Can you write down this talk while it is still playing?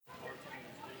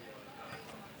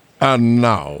And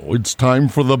now it's time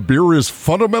for the Beer is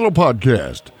Fundamental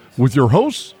podcast with your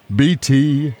hosts,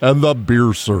 BT and the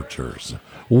Beer Searchers.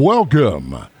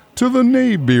 Welcome to the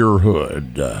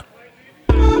neighborhood.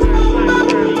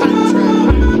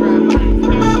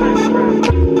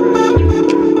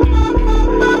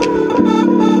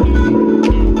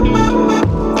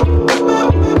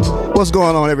 What's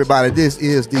going on, everybody? This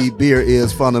is the Beer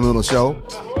is Fundamental show,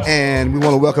 and we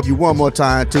want to welcome you one more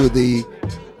time to the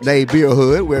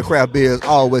neighborhood, where craft beer is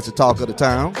always the talk of the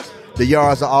town. The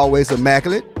yards are always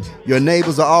immaculate, your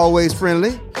neighbors are always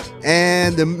friendly,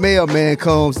 and the mailman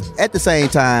comes at the same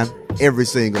time every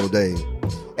single day.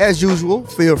 As usual,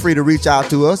 feel free to reach out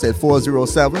to us at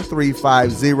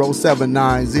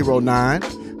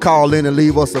 407-350-7909. Call in and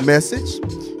leave us a message.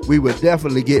 We will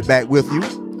definitely get back with you.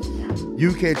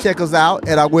 You can check us out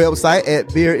at our website at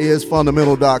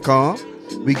beerisfundamental.com.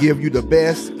 We give you the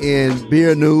best in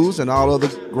beer news and all other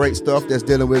great stuff that's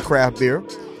dealing with craft beer.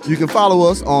 You can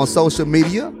follow us on social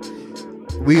media.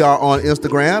 We are on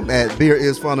Instagram at Beer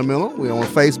is Fundamental. We're on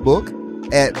Facebook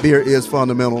at Beer is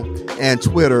Fundamental, and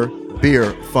Twitter,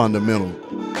 Beer Fundamental.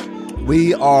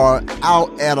 We are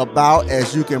out and about,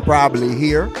 as you can probably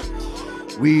hear.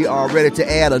 We are ready to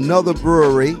add another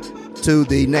brewery to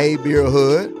the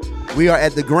neighborhood. We are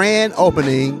at the grand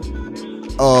opening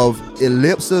of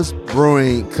Ellipsis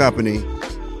Brewing Company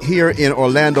here in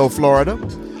Orlando, Florida.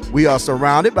 We are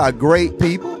surrounded by great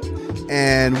people,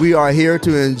 and we are here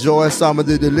to enjoy some of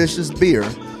the delicious beer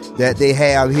that they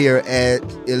have here at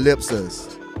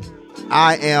Ellipsis.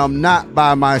 I am not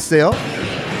by myself.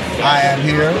 I am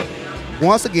here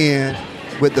once again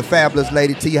with the fabulous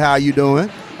Lady T. How are you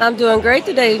doing? I'm doing great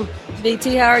today.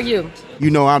 BT, how are you? You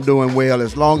know I'm doing well.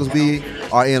 As long as we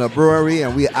are in a brewery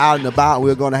and we're out and about and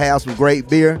we're going to have some great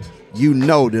beer, you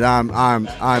know that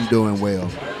I'm doing well.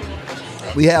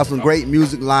 We have some great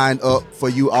music lined up for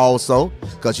you also,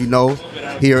 because you know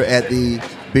here at the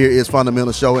Beer is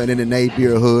Fundamental show and in the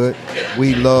neighborhood,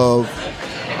 we love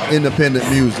independent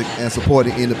music and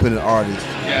supporting independent artists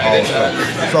also.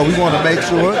 So we want to make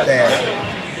sure that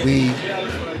we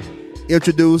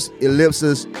introduce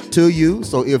Ellipsis to you.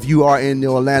 So if you are in the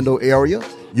Orlando area,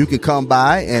 you can come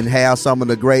by and have some of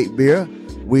the great beer.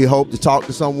 We hope to talk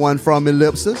to someone from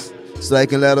Ellipsis so they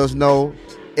can let us know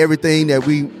everything that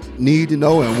we need to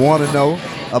know and want to know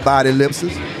about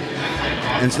Ellipsis.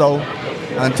 And so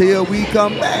until we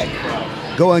come back,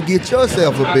 go and get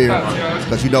yourself a beer,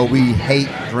 because you know we hate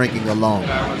drinking alone.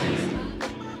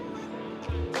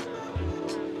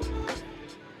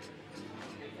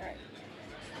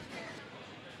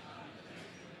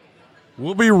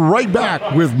 We'll be right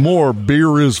back with more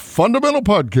Beer is Fundamental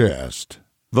podcast.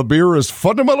 The Beer is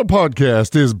Fundamental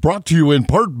podcast is brought to you in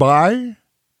part by...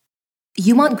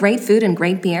 You want great food and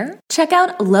great beer? Check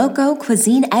out Loco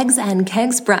Cuisine Eggs and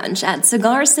Kegs Brunch at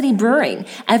Cigar City Brewing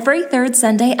every third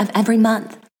Sunday of every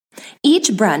month. Each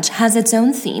brunch has its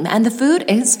own theme, and the food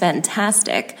is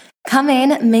fantastic. Come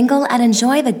in, mingle, and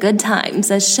enjoy the good times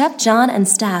as Chef John and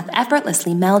staff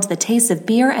effortlessly meld the tastes of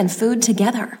beer and food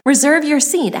together. Reserve your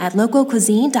seat at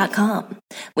localcuisine.com.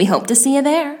 We hope to see you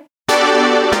there.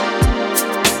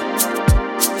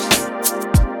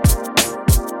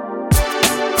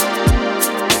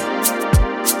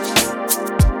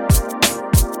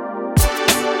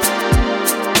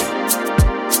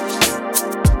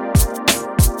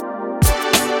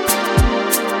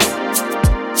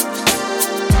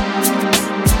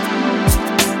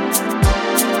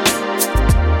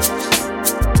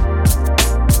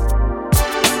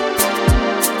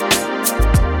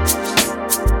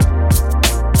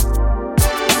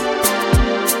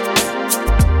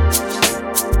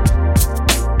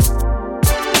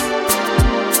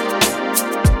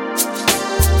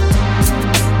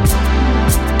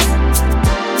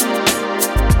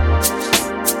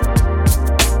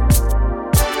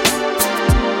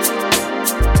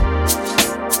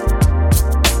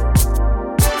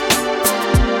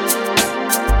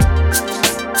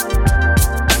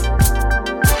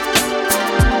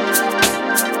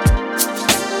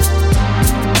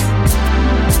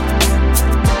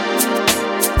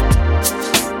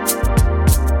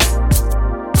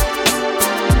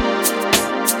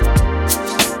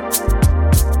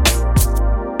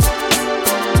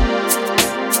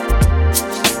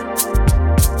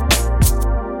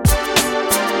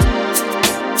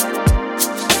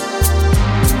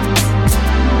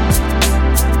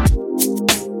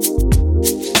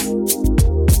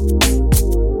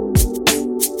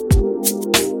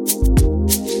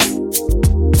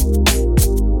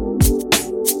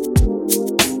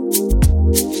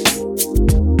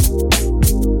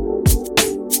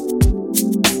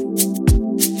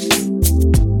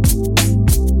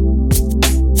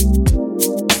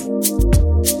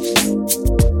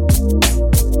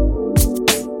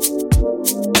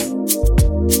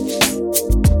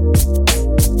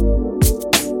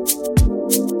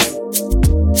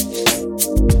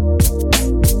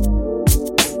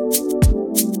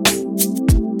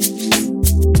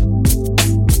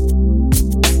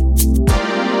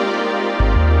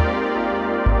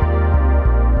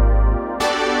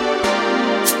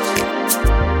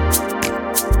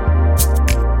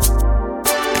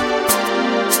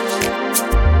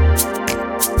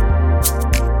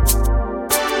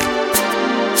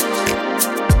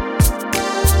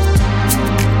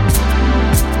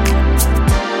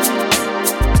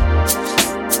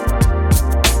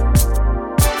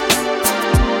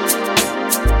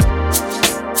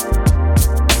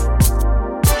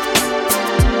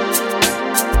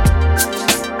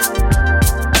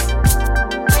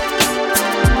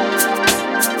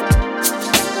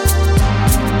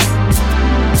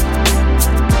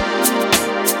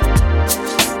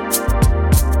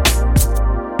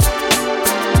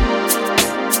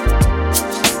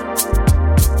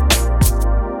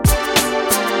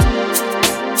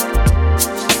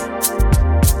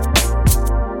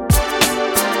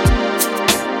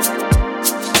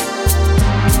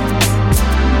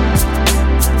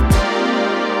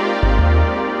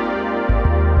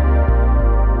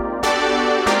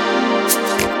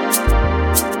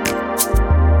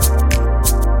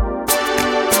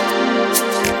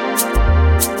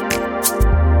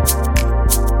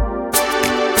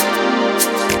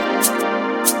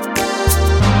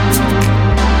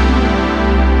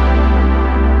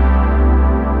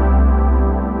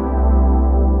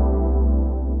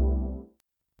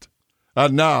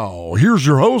 And now, here's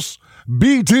your hosts,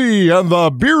 BT and the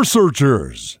Beer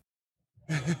Searchers.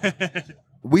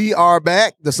 We are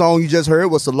back. The song you just heard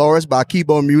was Solaris by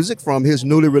Keyboard Music from his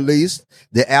newly released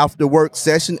The After Work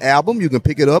Session album. You can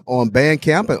pick it up on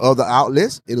Bandcamp and other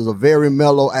outlets. It is a very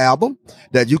mellow album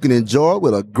that you can enjoy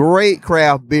with a great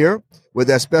craft beer with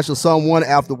that special someone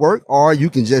after work, or you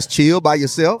can just chill by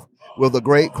yourself with a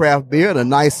great craft beer and a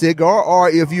nice cigar, or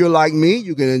if you're like me,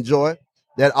 you can enjoy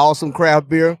that awesome craft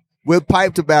beer with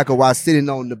pipe tobacco while sitting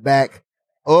on the back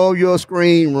of your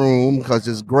screen room, because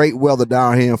it's great weather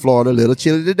down here in Florida. A little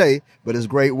chilly today, but it's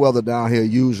great weather down here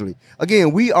usually.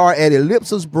 Again, we are at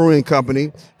Ellipsis Brewing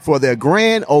Company for their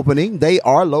grand opening. They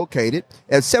are located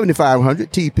at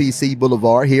 7500 TPC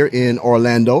Boulevard here in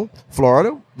Orlando,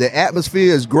 Florida. The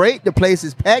atmosphere is great. The place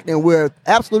is packed, and we're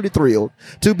absolutely thrilled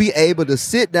to be able to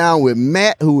sit down with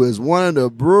Matt, who is one of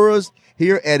the brewers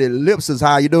here at Ellipsis.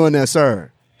 How you doing there,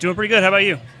 sir? Doing pretty good. How about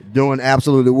you? Doing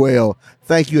absolutely well.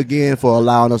 Thank you again for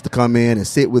allowing us to come in and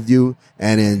sit with you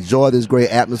and enjoy this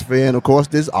great atmosphere and, of course,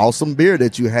 this awesome beer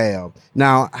that you have.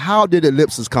 Now, how did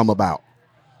Ellipsis come about?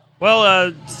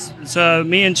 Well, it's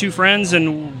me and two friends,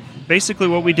 and basically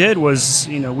what we did was,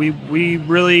 we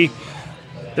really...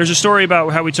 There's a story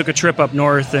about how we took a trip up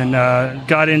north and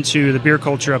got into the beer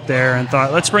culture up there and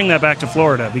thought, let's bring that back to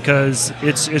Florida, because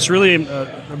it's really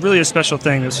a special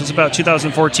thing. This was about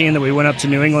 2014 that we went up to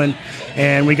New England,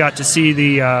 and we got to see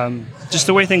just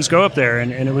the way things go up there,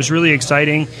 and it was really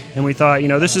exciting. And we thought,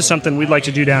 this is something we'd like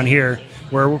to do down here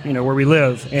where we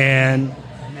live. And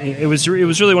it was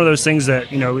really one of those things that,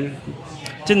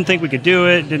 didn't think we could do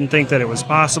it, didn't think that it was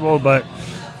possible, but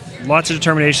lots of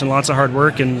determination, lots of hard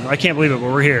work, and I can't believe it,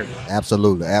 but we're here.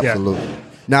 Absolutely. Yeah.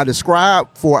 Now,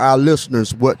 describe for our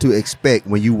listeners what to expect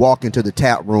when you walk into the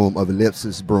tap room of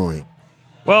Ellipsis Brewing.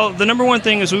 Well, the number one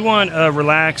thing is we want a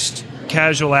relaxed,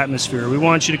 casual atmosphere. We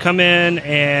want you to come in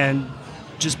and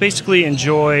just basically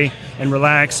enjoy and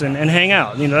relax and hang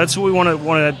out. That's what we want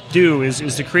to do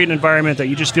is to create an environment that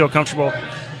you just feel comfortable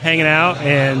hanging out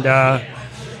and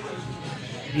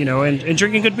and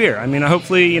drinking good beer. I mean,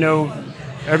 hopefully,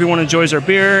 everyone enjoys our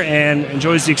beer and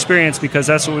enjoys the experience, because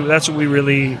that's what we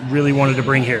really, really wanted to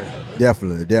bring here.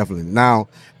 Definitely. Now,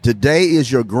 today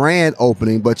is your grand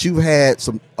opening, but you've had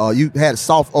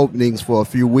soft openings for a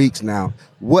few weeks now.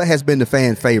 What has been the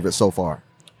fan favorite so far?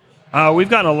 We've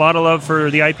gotten a lot of love for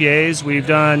the IPAs. We've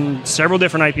done several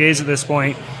different IPAs at this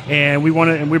point, and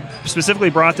we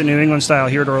specifically brought the New England style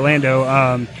here to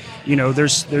Orlando.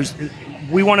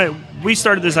 We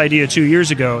started this idea 2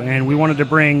 years ago, and we wanted to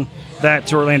bring that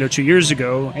to Orlando 2 years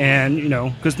ago, and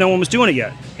because no one was doing it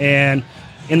yet. And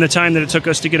in the time that it took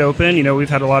us to get open, we've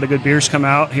had a lot of good beers come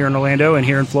out here in Orlando and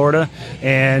here in Florida,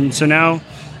 and so now,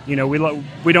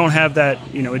 we don't have that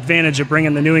advantage of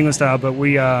bringing the New England style, but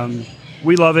we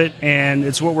love it, and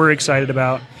it's what we're excited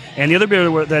about. And the other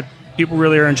beer that people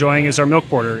really are enjoying is our milk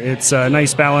porter. It's a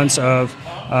nice balance of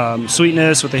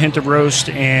sweetness with a hint of roast,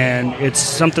 and it's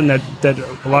something that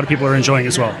a lot of people are enjoying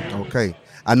as well. Okay.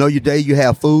 I know you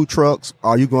have food trucks.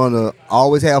 Are you going to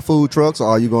always have food trucks, or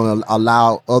are you going to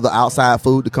allow other outside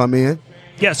food to come in?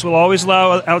 Yes, we'll always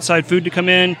allow outside food to come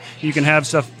in. You can have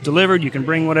stuff delivered. You can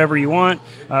bring whatever you want.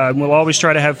 We'll always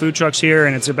try to have food trucks here,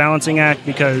 and it's a balancing act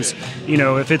because,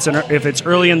 if it's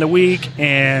early in the week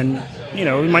and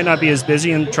we might not be as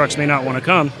busy and trucks may not want to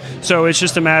come. So it's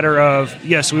just a matter of,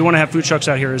 yes, we want to have food trucks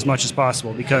out here as much as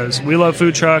possible because we love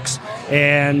food trucks,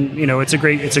 and it's a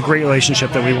great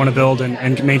relationship that we want to build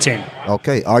and maintain.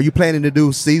 Okay. Are you planning to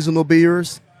do seasonal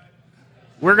beers?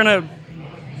 We're going to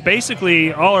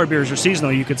basically all our beers are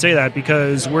seasonal, you could say that,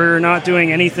 because we're not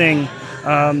doing anything.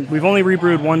 We've only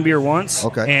rebrewed one beer once,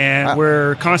 and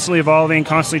we're constantly evolving,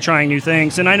 constantly trying new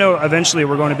things. And I know eventually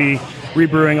we're going to be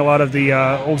rebrewing a lot of the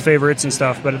old favorites and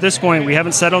stuff, but at this point we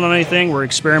haven't settled on anything. We're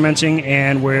experimenting,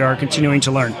 and we are continuing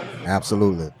to learn.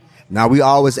 Absolutely. Now, we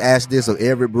always ask this of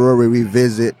every brewery we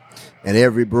visit and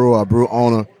every brewer or brew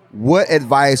owner. What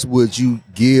advice would you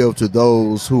give to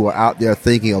those who are out there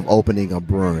thinking of opening a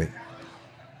brewery?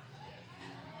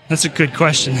 That's a good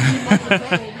question.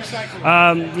 The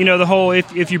whole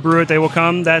if you brew it, they will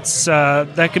come.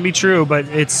 That can be true, but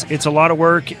it's a lot of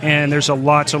work, and there's a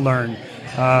lot to learn.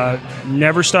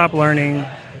 Never stop learning,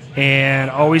 and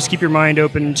always keep your mind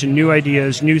open to new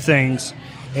ideas, new things,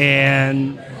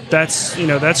 and that's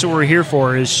what we're here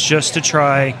for, is just to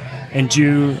try and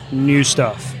do new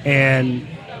stuff. And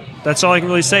that's all I can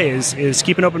really say is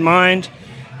keep an open mind,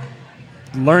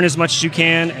 learn as much as you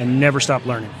can, and never stop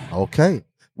learning. Okay.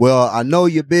 Well, I know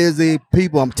you're busy.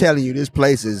 People, I'm telling you, this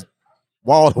place is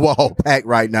wall to wall packed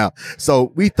right now.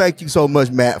 So we thank you so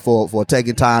much, Matt, for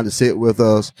taking time to sit with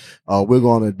us. We're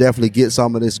going to definitely get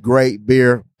some of this great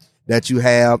beer that you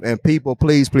have. And people,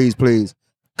 please, please, please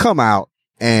come out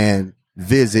and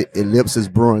visit Ellipsis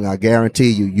Brewing. I guarantee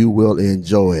you will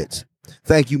enjoy it.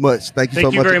 Thank you much. Thank you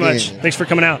so much. Thank you very much. Thanks for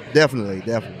coming out. Definitely.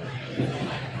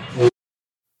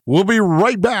 We'll be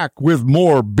right back with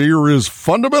more Beer is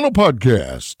Fundamental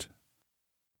podcast.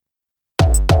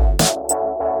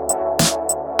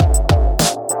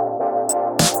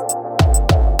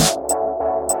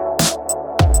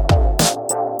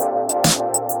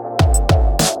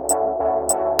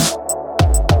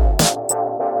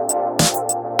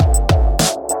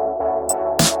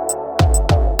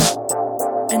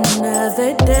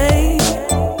 Another day,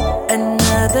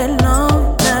 another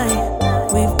long night.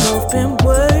 We've both been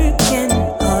working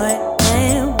hard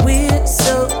and we're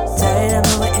so tired. I've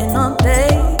been waiting all day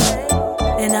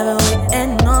and I've been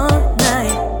waiting all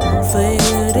night for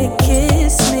you to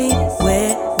kiss me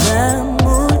where the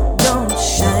moon don't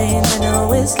shine. I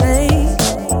know it's late,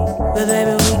 but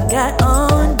baby we got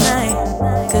all night,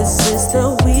 'cause it's the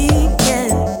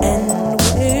weekend and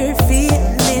we're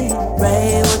feeling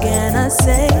right. What can I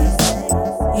say?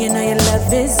 You know your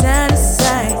love is out of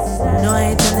sight. No, I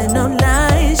ain't telling no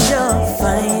lies. You're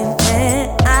fine and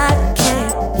I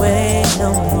can't wait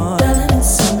no more. Darling,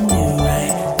 it's only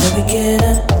right that we get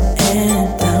up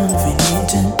and down if we need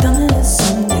to. Darling, it's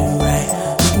only right.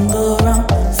 We can go around,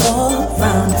 fall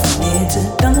around if we need to.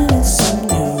 Darling, it's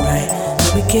only right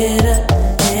that we get up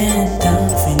and down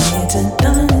if we need to.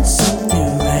 Darling, it's only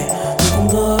right. We can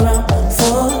go around,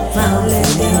 fall around if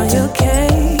we need to. Okay,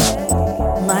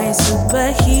 my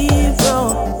superhero,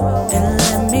 and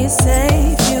let me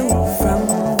save you from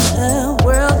the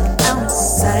world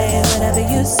outside. Whatever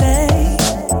you say,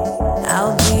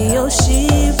 I'll be your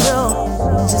hero.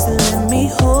 Just let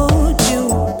me hold you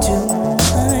to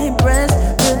my breast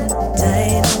real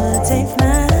tight. We'll take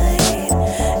flight,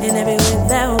 and everywhere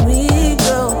that we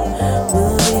go,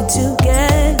 we'll be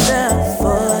together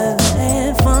for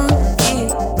that funky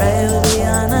ride. We'll be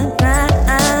on a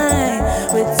grind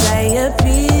with tired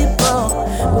people,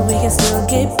 but we can still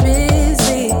get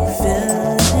busy,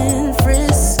 feeling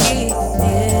frisky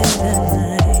here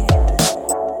tonight.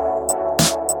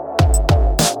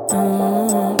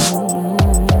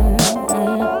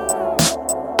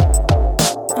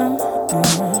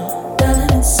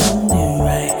 Darling, it's only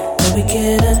right that we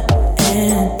get up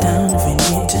and down if we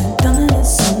need to. Darling,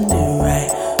 it's only right.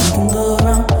 We can go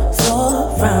around,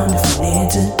 fall around if we need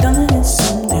to. Darling, it's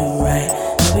only right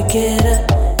that we get up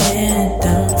and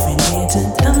down if we need to.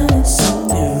 Darling, it's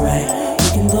only right. We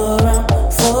can go around,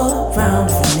 fall around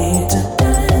if we need to.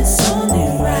 Darling, it's only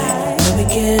right that we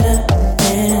get up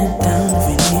and down if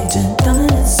we need to.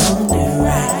 Darling, it's only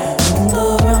right. We can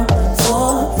go around,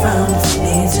 fall around if we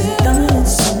need to. Darling,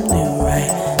 it's only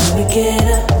right that we get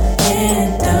up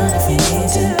and down if we need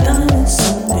to. Darling, it's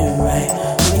only right.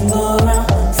 We can go around,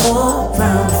 fall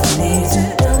around if we need to.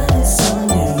 Darling, it's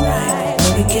only right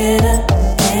that we get up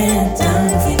and down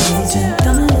if we need to.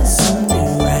 Darling, it's only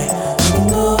right. We can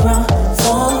go around,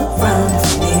 fall around if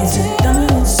we need to.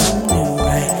 Darling, it's only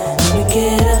right that we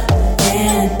get up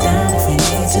and down if we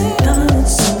need to. Darling,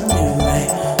 it's only right.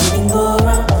 We can go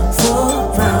around,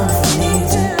 fall around if we need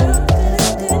to.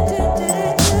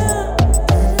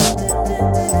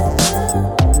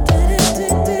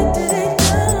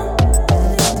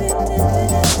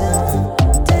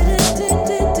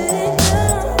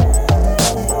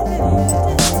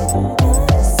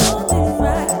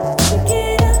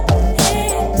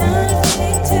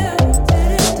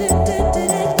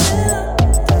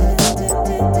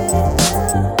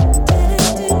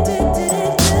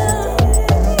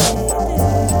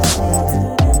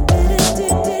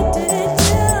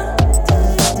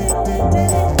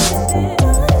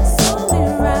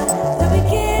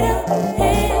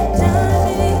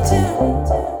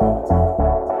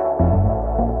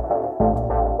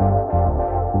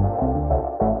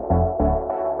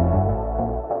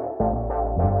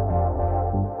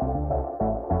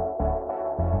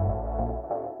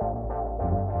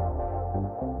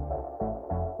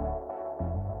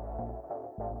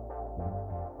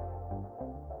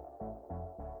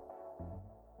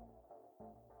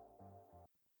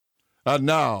 And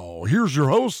now, here's your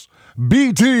hosts,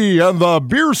 BT and the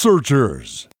Beer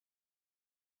Searchers.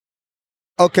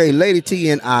 Okay, Lady T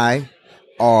and I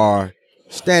are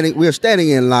we're standing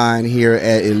in line here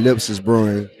at Ellipsis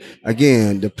Brewing.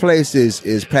 Again, the place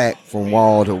is packed from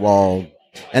wall to wall,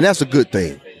 and that's a good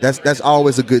thing. That's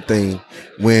always a good thing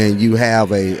when you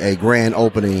have a grand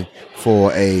opening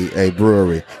for a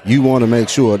brewery. You want to make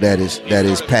sure that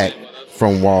is packed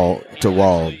from wall to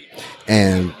wall.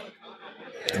 And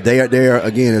they are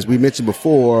again, as we mentioned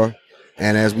before,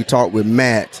 and as we talked with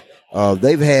Matt,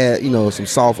 they've had some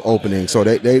soft openings, so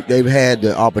they've had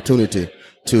the opportunity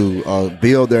to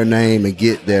build their name and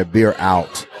get their beer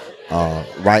out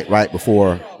right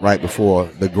before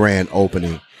the grand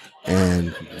opening.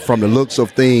 And from the looks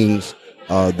of things,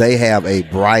 they have a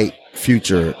bright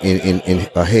future in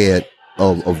ahead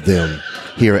of them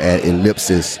here at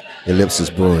Ellipsis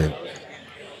Brewing.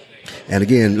 And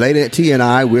again, Lady T and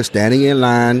I, we're standing in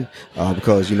line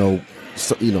because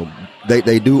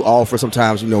they do offer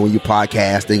sometimes, when you're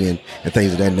podcasting and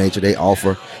things of that nature, they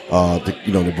offer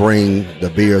to bring the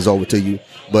beers over to you.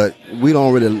 But we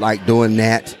don't really like doing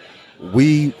that.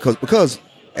 Because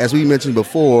as we mentioned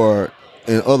before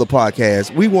in other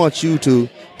podcasts, we want you to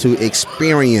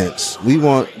experience. We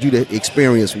want you to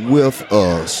experience with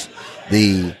us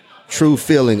the true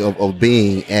feeling of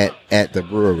being at the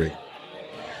brewery.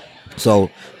 So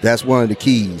that's one of the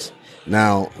keys.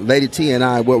 Now, Lady T and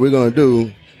I, what we're going to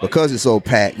do, because it's so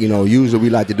packed, usually we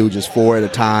like to do just 4 at a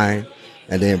time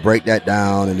and then break that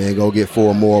down and then go get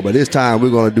 4 more. But this time we're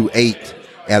going to do 8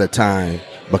 at a time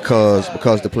because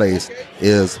the place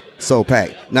is so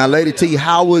packed. Now, Lady T,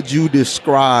 how would you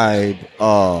describe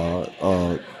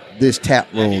this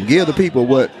tap room? Give the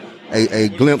people a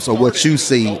glimpse of what you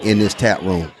see in this tap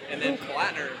room.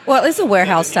 Well, it's a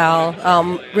warehouse style,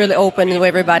 really open the way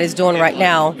everybody's doing right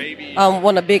now.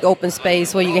 Want a big open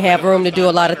space where you can have room to do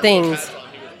a lot of things.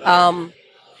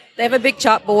 They have a big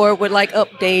chalkboard with like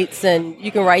updates and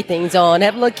you can write things on. They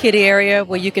have a little kiddie area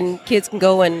where kids can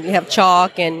go and have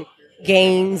chalk and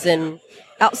games. And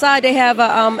outside they have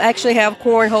actually have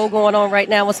cornhole going on right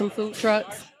now with some food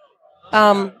trucks.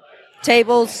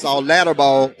 Tables. Saw ladder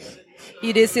ball.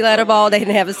 You did see ladder ball. They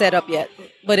didn't have it set up yet,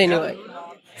 but anyway.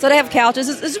 So they have couches.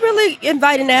 It's really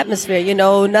inviting atmosphere,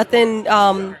 nothing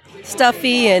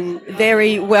stuffy and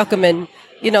very welcoming.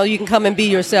 You can come and be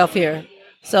yourself here.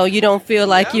 So you don't feel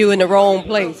like you in the wrong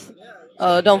place.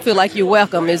 Don't feel like you're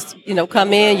welcome. It's,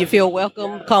 come in, you feel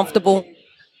welcome, comfortable.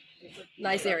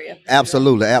 Nice area.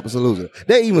 Absolutely.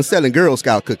 They're even selling Girl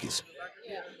Scout cookies.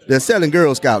 They're selling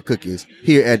Girl Scout cookies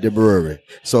here at the brewery.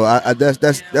 So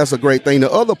that's a great thing.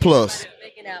 The other plus...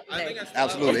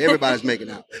 Absolutely, everybody's making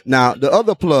out. Now, the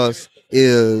other plus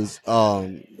is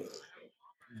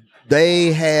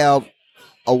they have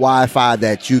a Wi-Fi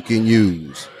that you can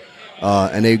use,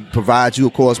 and they provide you,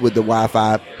 of course, with the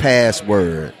Wi-Fi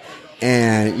password.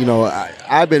 And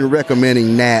I've been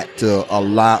recommending that to a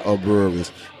lot of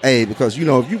breweries. Because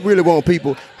if you really want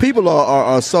people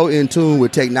are so in tune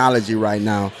with technology right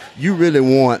now. You really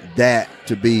want that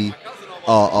to be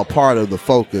a part of the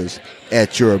focus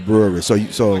at your brewery. So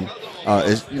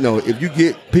if you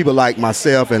get people like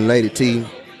myself and Lady T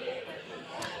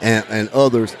and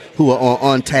others who are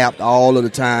on Untapped all of the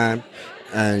time,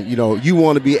 and you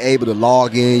want to be able to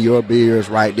log in your beers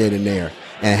right then and there,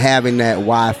 and having that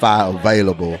Wi-Fi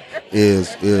available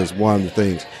is one of the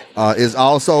things. It's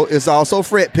also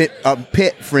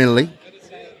pet friendly.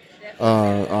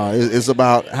 It's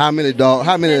about how many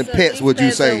pets would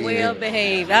you say? Well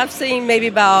behaved. I've seen maybe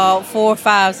about 4 or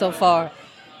 5 so far.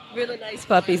 Really nice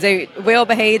puppies. They well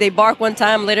behaved. They bark one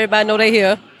time, let everybody know they're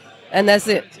here, and that's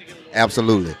it.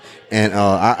 Absolutely. And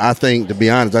I think, to be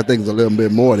honest, it's a little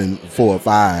bit more than 4 or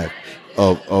 5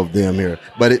 of them here.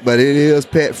 But it is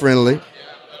pet friendly,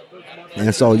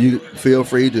 and so you feel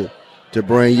free to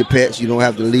bring your pets. You don't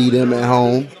have to leave them at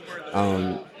home.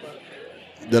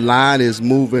 The line is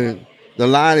moving. The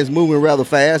line is moving rather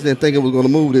fast. Didn't think it was going to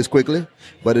move this quickly,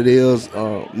 but it is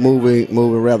moving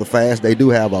rather fast. They do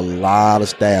have a lot of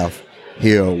staff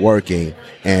here working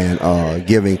and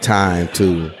giving time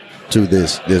to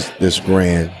this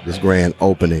grand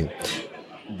opening.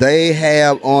 They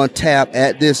have on tap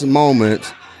at this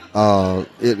moment.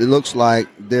 It looks like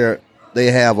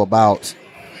they have about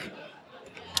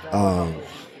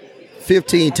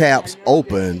 15 taps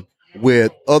open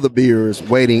with other beers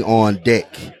waiting on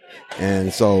deck.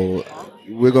 And so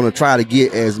we're going to try to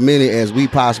get as many as we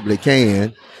possibly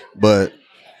can, but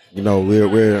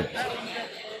we're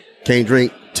can't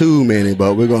drink too many,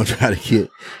 but we're going to try to get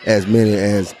as many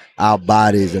as our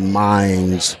bodies and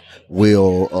minds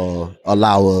will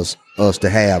allow us to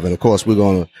have. And of course, we're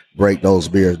going to break those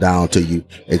beers down to you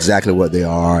exactly what they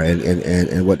are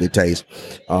and what they taste.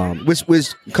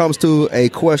 Which comes to a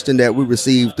question that we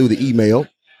received through the email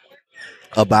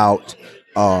about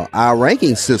our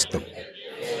ranking system.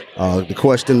 The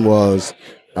question was,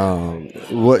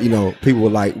 what people were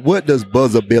like, what does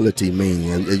buzzability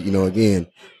mean? And again,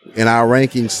 in our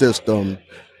ranking system,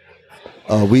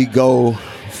 we go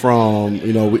from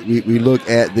we look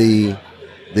at the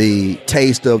the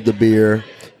taste of the beer,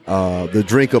 the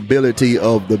drinkability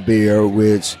of the beer,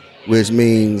 which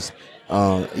means,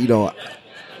 am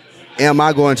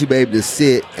I going to be able to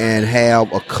sit and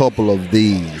have a couple of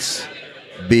these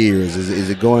beers? Is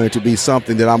it going to be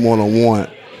something that I'm going to want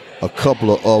a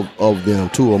couple of them,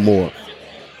 2 or more?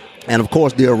 And, of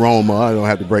course, the aroma. I don't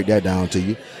have to break that down to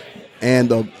you. And,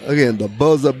 the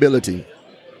buzzability.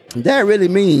 That really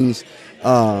means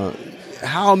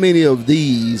how many of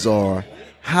these are,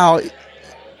 how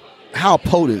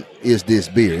potent is this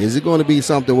beer? Is it going to be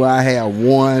something where I have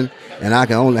one and I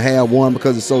can only have one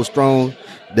because it's so strong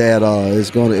that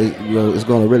it's going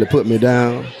to really put me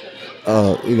down?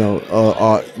 Or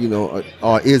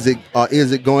is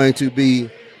it going to be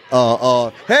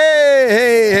hey,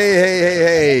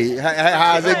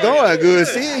 how's it going? Good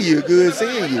seeing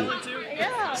you.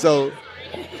 So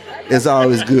it's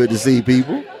always good to see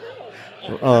people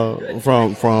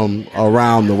from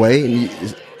around the way,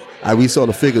 and we sort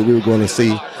of figured we were going to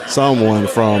see someone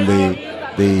from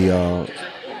the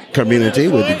community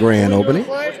with the grand opening.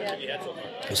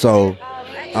 So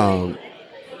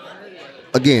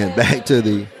again, back to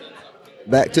the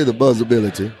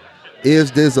buzzability.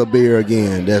 Is this a beer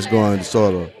again that's going to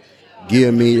sort of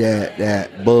give me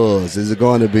that buzz? Is it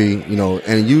going to be,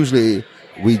 and usually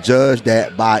we judge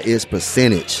that by its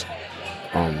percentage.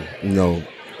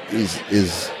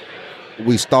 Is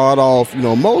we start off,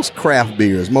 most craft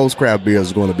beers are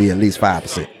going to be at least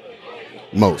 5%.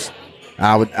 Most.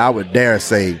 I would dare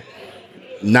say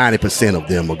 90% of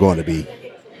them are going to be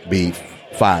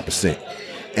 5%.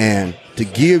 And to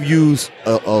give you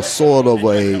a sort of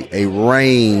a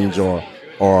range or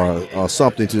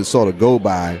something to sort of go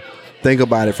by, think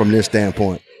about it from this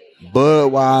standpoint.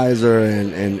 Budweiser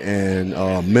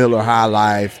and Miller High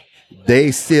Life,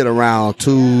 they sit around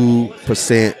 2%,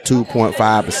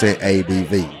 2.5%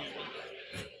 ABV.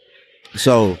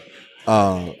 So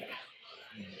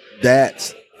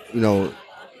that's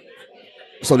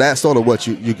sort of what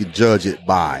you could judge it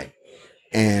by.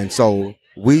 And so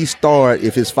we start,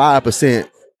 if it's 5%,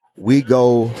 we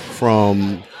go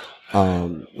from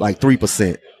like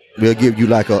 3%. We'll give you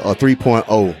like a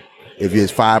 3.0 if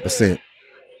it's 5%.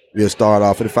 We'll start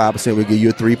off at 5%, we'll give you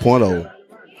a 3.0.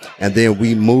 And then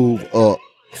we move up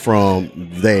from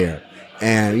there.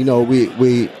 And,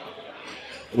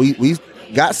 we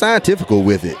got scientifical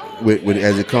with it, with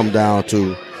as it comes down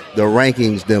to the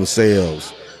rankings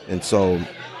themselves. And so,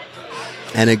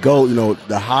 and it goes,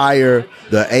 the higher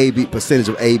the percentage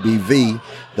of ABV,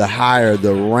 the higher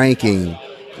the ranking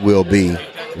will be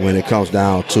when it comes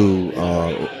down to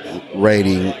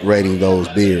rating those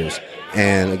beers.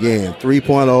 And again,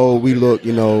 3.0, we look,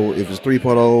 if it's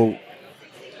 3.0,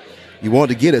 you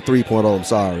want to get a 3.0, I'm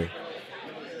sorry.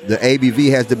 The ABV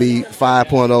has to be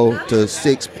 5.0 to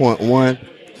 6.1.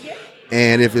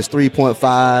 And if it's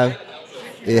 3.5,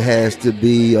 it has to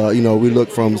be, we look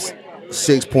from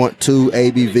 6.2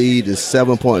 ABV to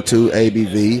 7.2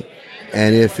 ABV.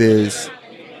 And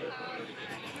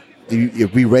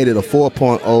if we rated a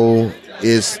 4.0,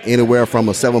 it's anywhere from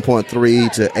a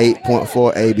 7.3 to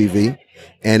 8.4 ABV.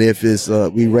 And if it's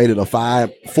we rated a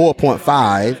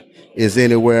 4.5, is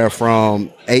anywhere from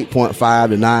 8.5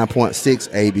 to 9.6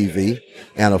 ABV,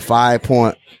 and a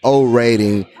 5.0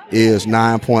 rating is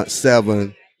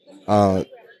 9.7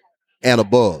 and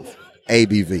above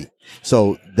ABV.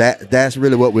 So that's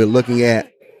really what we're looking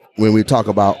at when we talk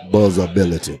about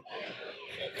buzzability.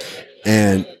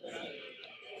 And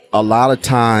a lot of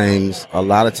times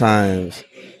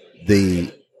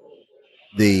the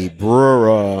brewer,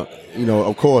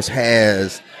 of course,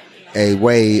 has a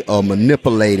way of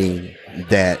manipulating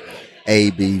that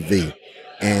ABV.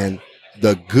 And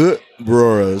the good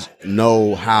brewers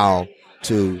know how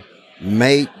to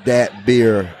make that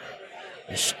beer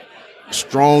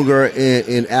stronger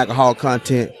in alcohol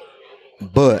content,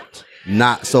 but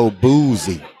not so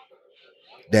boozy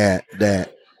that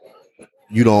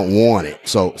you don't want it.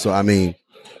 So I mean,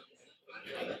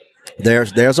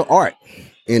 there's an art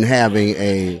in having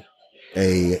a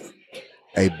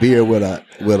beer with a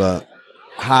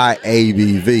high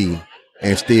ABV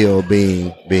and still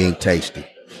being tasty.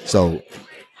 So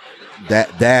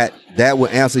that will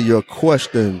answer your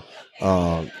question.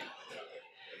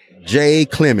 Jay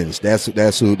Clemens, that's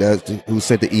who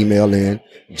sent the email in.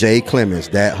 Jay Clemens.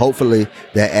 That hopefully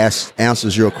that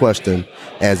answers your question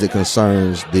as it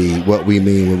concerns what we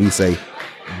mean when we say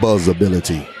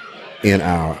buzzability in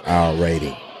our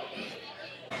rating.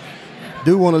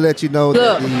 Do want to let you know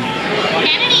that the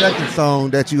second song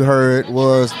that you heard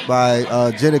was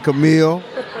by Jenny Camille.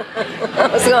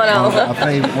 What's going on? One of our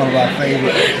favorite.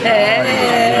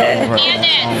 That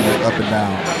song was Up and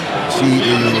Down.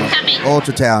 is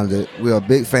ultra talented. We are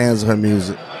big fans of her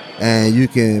music, and you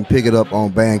can pick it up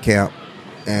on Bandcamp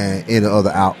and any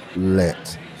other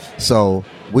outlets. So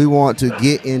we want to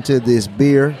get into this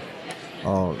beer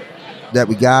that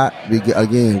we got.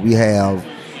 We have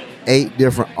 8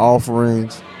 different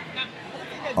offerings.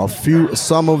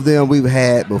 Some of them we've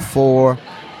had before.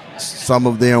 Some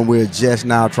of them we're just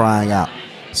now trying out.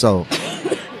 So,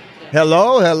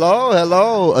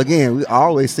 hello. Again, we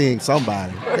always seeing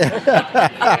somebody.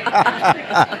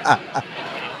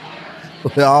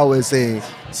 We're always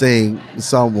seeing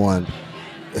someone,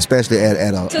 especially at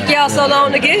a. Took y'all so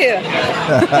long to get here.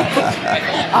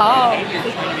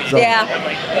 Yeah.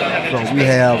 So we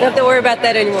have. Don't have to worry about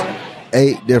that anymore.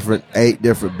 8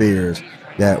 different beers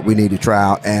that we need to try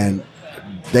out, and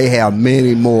they have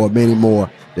many more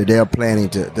that they're planning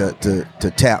to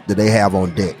tap that they have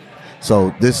on deck.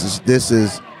 So this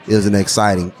is an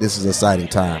exciting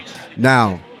time.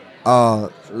 Now,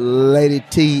 Lady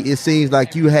T, it seems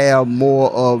like you have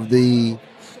more of the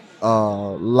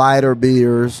lighter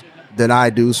beers than I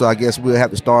do, so I guess we'll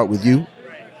have to start with you.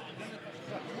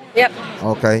 Yep.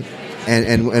 Okay.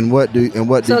 And what do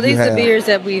so you these have? are beers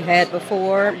that we've had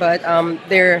before, but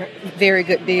they're very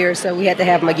good beers, so we had to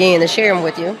have them again to share them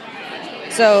with you.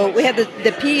 So we have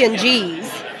the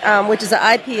P&G's, which is an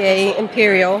IPA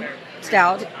Imperial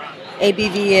Stout,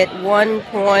 ABV at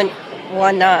 1.19.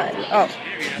 Oh,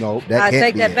 no, that I can't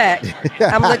take be that back.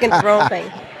 I'm looking at the wrong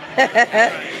thing.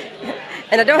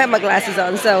 And I don't have my glasses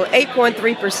on, so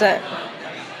 8.3%.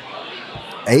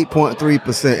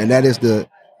 8.3%, and that is the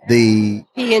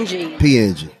P&G.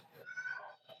 P&G.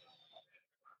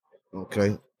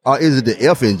 Okay. Or is it the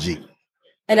F&G?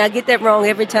 And I get that wrong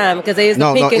every time because it's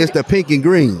it's the pink and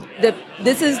green.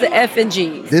 This is the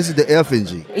F&G. This is the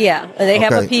F&G. Yeah, and they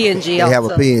have a P&G They also. have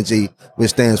a P&G, which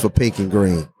stands for pink and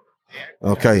green.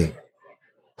 Okay.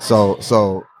 So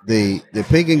the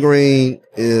pink and green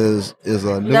is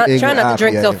a New England Try not IPA. to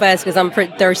drink so fast because I'm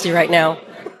pretty thirsty right now.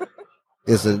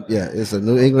 It's a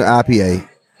New England IPA.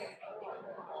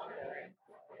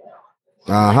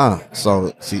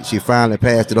 So she finally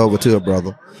passed it over to her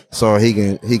brother, so he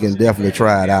can definitely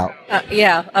try it out.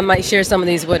 Yeah, I might share some of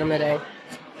these with him today.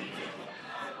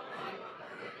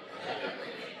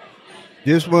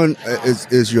 This one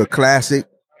is your classic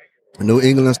New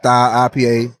England style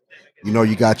IPA. You know,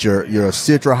 you got your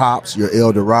Citra hops, your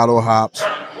El Dorado hops,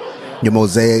 your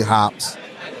Mosaic hops.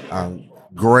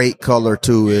 Great color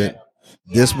to it.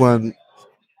 This one,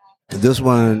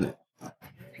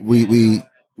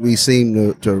 we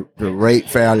seem to rate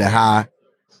fairly high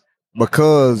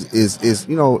because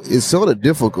it's sort of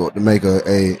difficult to make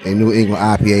a New England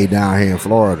IPA down here in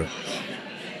Florida.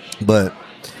 But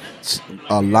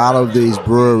a lot of these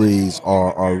breweries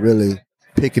are really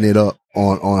picking it up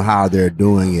on how they're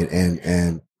doing it,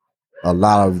 and a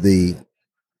lot of the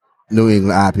New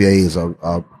England IPAs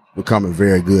are becoming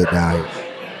very good down here.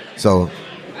 So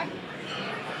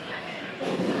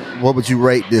what would you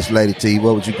rate this, Lady T?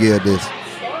 What would you give this?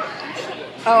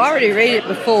 Oh, I already rated it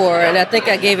before, and I think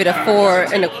I gave it a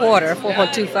 4.25,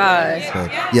 4.25. Okay.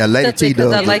 Yeah, Lady T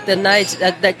does. Because I like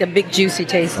the big juicy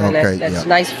taste in it. That's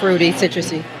nice, fruity,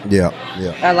 citrusy. Yeah.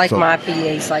 I like my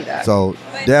IPAs like that. So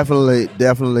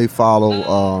definitely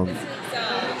follow.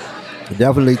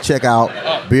 Definitely check out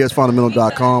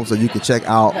beersfundamental.com so you can check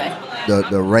out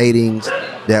the ratings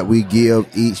that we give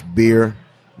each beer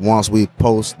once we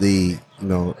post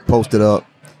post it up.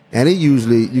 And you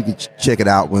can check it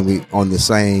out when we on the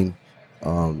same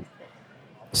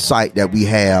site that we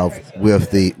have with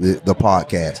the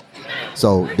podcast.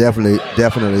 So definitely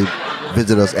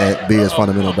visit us at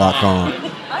beersfundamental.com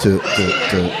to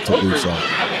do so.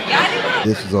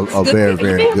 This is a very,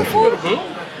 very good beer.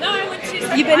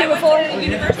 You been here before?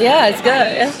 Yeah, it's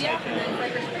good. Yeah.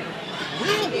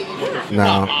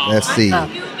 Now, let's see.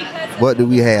 What do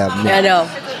we have next? I know.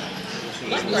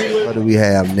 What do we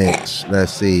have next?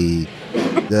 Let's see.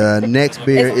 The next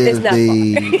beer is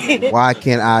the Why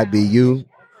Can't I Be You?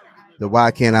 The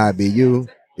Why Can't I Be You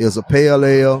is a pale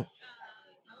ale.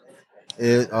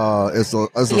 It's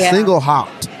a single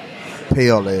hopped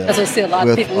pale ale. That's what I see a lot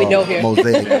of people we know here.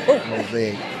 Mosaic.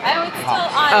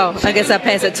 Oh, I guess I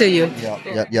pass it to you.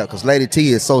 Yeah. Because Lady T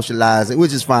is socializing,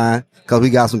 which is fine because we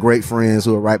got some great friends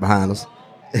who are right behind us.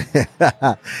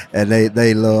 And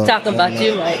they love talking about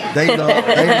you, Mike. They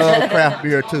love craft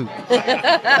beer too. Oh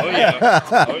yeah.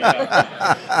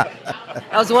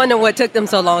 I was wondering what took them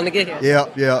so long to get here.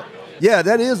 Yeah.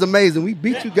 That is amazing. We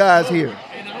beat you guys here.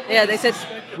 Yeah, they said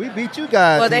we beat you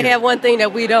guys. Well, they have one thing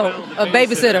that we don't: a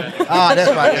babysitter.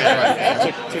 That's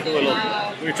right. Took a little.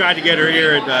 We tried to get her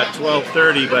here at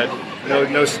 12:30, but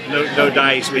No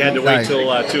dice. We had to wait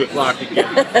till 2 o'clock to get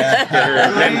here,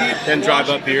 then drive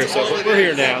up here. So we're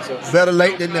here now. So Better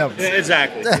late than never.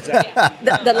 exactly.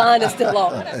 The line is still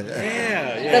long.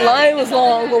 Yeah. The line was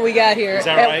long when we got here. Is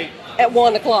that right? At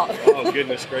 1 o'clock. Oh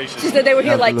goodness gracious! She said they were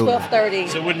here like Absolutely. 12:30.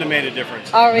 So it wouldn't have made a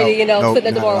difference. Already, No, sitting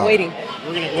at the not at bar all. waiting.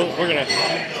 We're gonna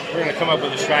come up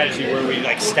with a strategy where we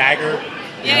like stagger.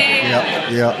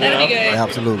 Yeah. That'd be good.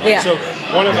 Absolutely. Yeah. So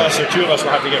one of us or two of us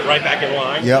will have to get right back in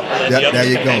line. Yep. and then the There others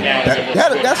you can go. hang out. That's a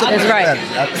good That's right.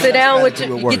 strategy. Sit down with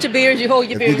Strategy your, will get your work. beers. You hold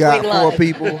your If beers. you got wait in 4 line.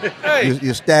 people,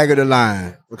 you stagger the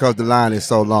line because the line is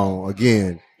so long.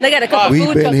 Again, They got a couple we've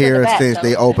food been trucks in the here back, since though.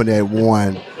 they opened at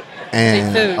 1,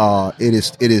 and it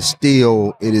is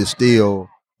still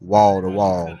wall to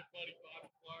wall,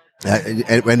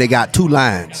 and they got 2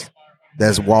 lines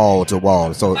that's wall to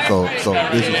wall. So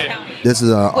this is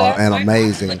an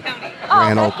amazing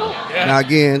grand opening. Now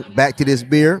again, back to this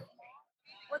beer.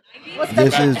 What's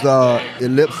This that? is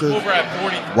Ellipsis.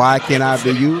 Why Can't I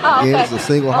Be You? Oh, Again, okay. it's a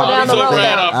single down hop the road.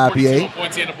 IPA.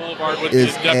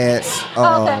 Is at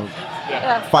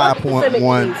Yeah.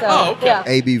 5.1 Yeah.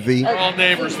 ABV All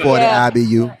neighbors. for Yeah. the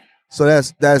IBU. So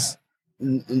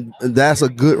that's a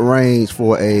good range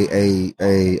for a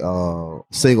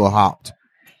single hopped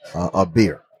a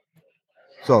beer.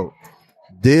 So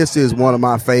this is one of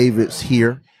my favorites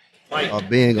here.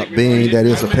 Being that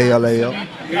it's a pale ale,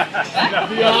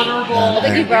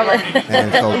 Thank you, brother.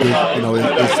 and so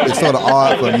this, it's sort of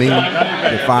odd for me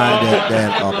to find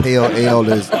that a pale ale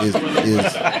is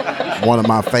one of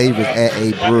my favorites at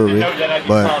a brewery,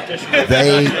 but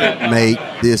they made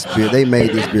this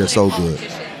beer so good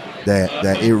that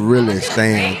it really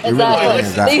stands. It really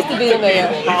stands out. Needs to be in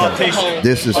there. Politicians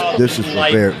This is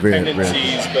like very, very,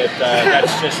 tendencies, but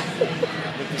that's just with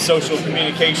the social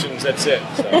communications. That's it.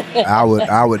 So I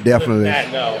would definitely that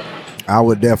no. I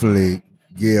would definitely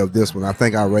give this one. I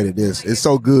think I rated this. It's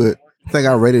so good. I think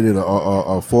I rated it a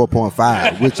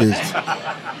 4.5, which is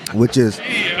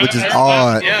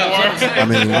odd. I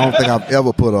mean, I don't think I've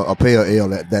ever put a pale ale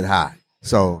that high.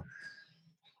 So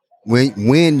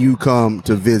when you come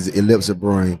to visit Ellipsis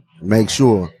Brewing, make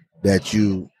sure that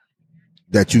you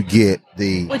get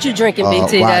the What you drinking,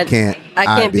 BT? Why That Can't I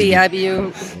can't be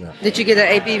IBU. IBU. Did you get an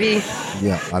ABV?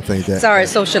 Yeah, I think that. Sorry,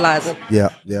 socializing. Yeah.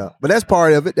 But that's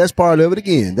part of it. That's part of it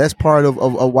again. That's part of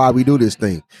why we do this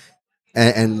thing.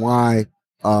 And why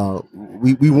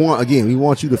we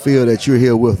want you to feel that you're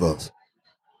here with us.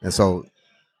 And so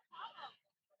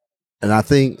I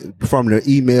think from the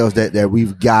emails that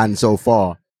we've gotten so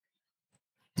far,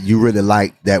 you really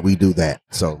like that we do that.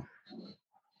 So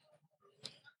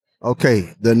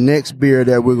okay, the next beer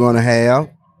that we're gonna have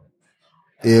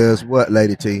is what,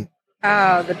 Lady T?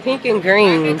 The pink and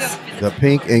greens. The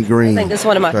pink and green. I think that's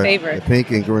one of my favorites. The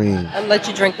pink and green. I'll let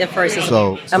you drink that first.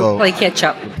 So I'm play catch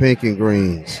up. The pink and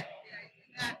greens.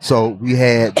 So we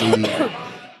had the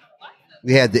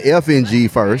FNG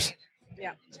first.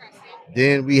 Yeah.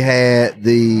 Then we had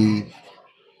the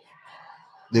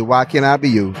Why Can't I Be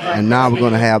You, and now we're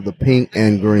gonna have the pink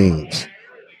and greens.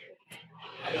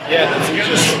 Yeah, that's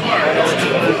just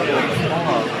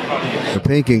The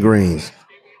pink and greens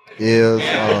is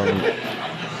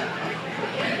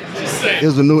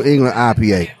a New England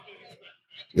IPA.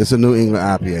 It's a New England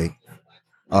IPA,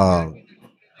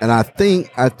 and I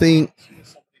think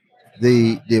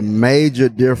the major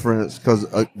difference, because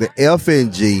the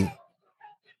FNG,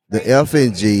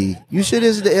 you sure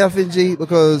this is the FNG?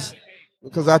 Because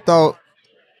I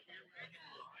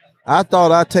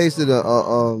thought I tasted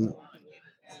a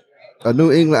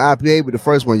New England IPA with the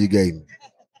first one you gave me.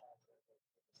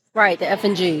 Right, the F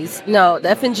and G's. No, the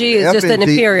F and G is just an FNG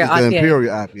Imperial is the IPA.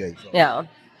 Imperial IPA. So. Yeah.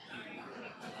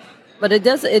 But it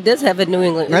does have a New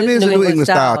England. That is a New England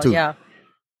style too. Yeah.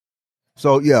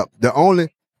 So yeah, the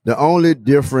only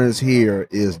difference here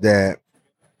is that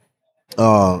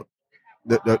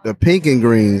the pink and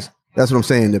greens. That's what I'm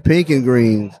saying. The pink and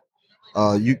greens,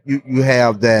 you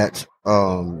have that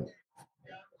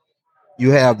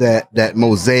that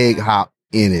mosaic hop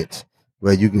in it,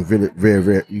 where you can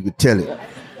very you can tell it.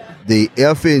 The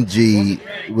FNG,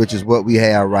 which is what we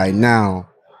have right now,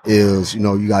 is you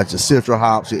got your Citra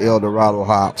hops, your Eldorado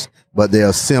hops, but there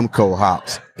are Simcoe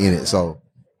hops in it. So,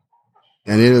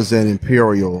 and it is an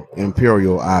Imperial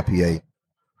IPA.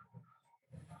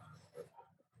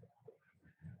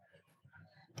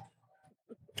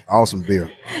 Awesome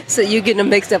beer. So you're getting them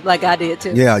mixed up like I did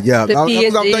too. Yeah. The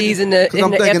P&Gs and the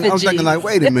I'm F&Gs. thinking like,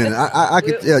 wait a minute, I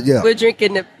could, yeah. We're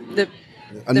drinking the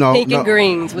No, pink no, and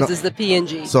greens, which no. is the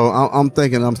P&G. So I'm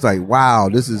thinking, I'm like, wow,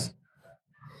 this is.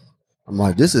 I'm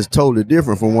like, this is totally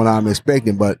different from what I'm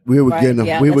expecting, but we were Right, getting them,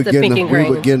 yeah, we that's were the getting pink them, and we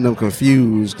were green. getting them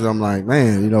confused because I'm like,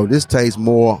 man, this tastes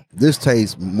more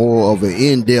of an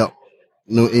in-depth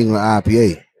New England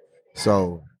IPA.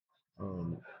 So,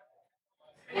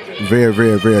 very,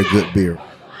 very, very good beer.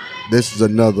 This is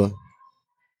another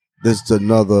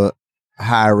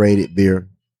high-rated beer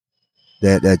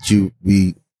that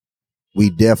we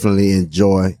definitely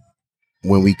enjoy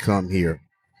when we come here.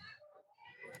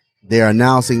 They're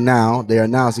announcing now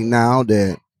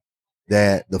that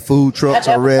the food trucks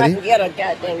are ready.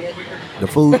 The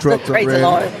food trucks are Praise the ready.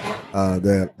 Lord.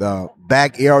 The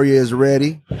back area is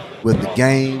ready with the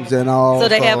games and all. So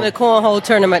they're having a cornhole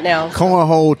tournament now.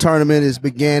 Cornhole tournament is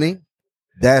beginning.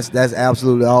 That's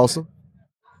absolutely awesome.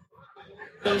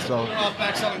 So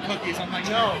back selling cookies. I'm like,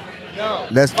 no.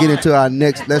 let's get into our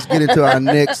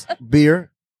next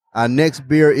beer. Our next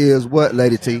beer is what,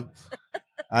 Lady T?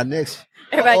 Our next.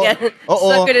 Everybody got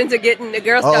suckered into getting the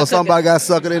Girl Scout cookies. Somebody got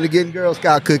suckered into getting Girl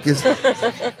Scout cookies.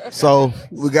 So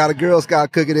we got a Girl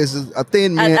Scout cookie. This is a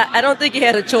Thin Mint. I don't think he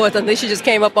had a choice. I think she just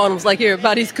came up on him and was like, here,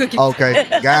 buy these cookies. Okay,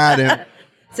 got him.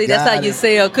 See, that's how you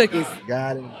sell cookies.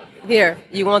 Got him. Here,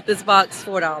 you want this box?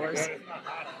 $4.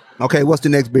 Okay, what's the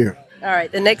next beer? All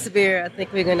right, the next beer, I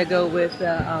think we're going to go with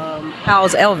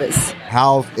Howell's Elvis.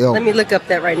 Howell's Elvis. Let me look up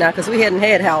that right now because we hadn't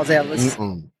had Howell's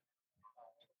Elvis.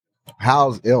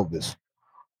 Howell's Elvis.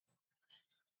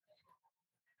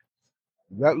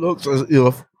 That looks as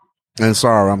if, and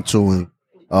sorry, I'm chewing.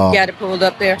 You got it pulled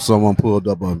up there? Someone pulled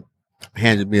up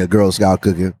handed me a Girl Scout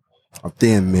cookie, a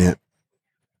Thin Mint.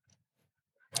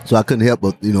 So I couldn't help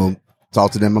but,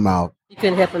 talk to them in my mouth. You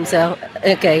couldn't help himself.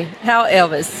 Okay, How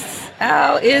Elvis?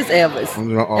 How is Elvis?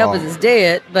 Elvis is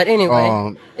dead, but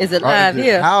anyway, is it live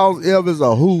here? How's Elvis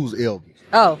or who's Elvis?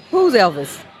 Oh, who's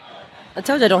Elvis? I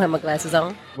told you I don't have my glasses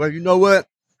on. Well, you know what?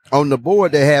 On the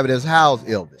board, they have it as How's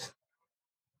Elvis.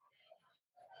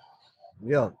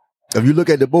 Yeah. If you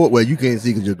look at the board, well, you can't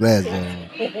see because your glasses on.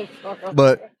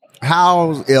 But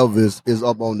How's Elvis is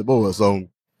up on the board. So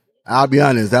I'll be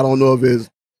honest, I don't know if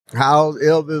it's How's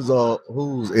Elvis or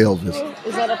who's Elvis.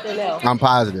 Is that up there now? I'm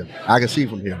positive. I can see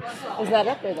from here. It's not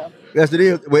up there though. Yes, it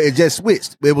is. Well, it just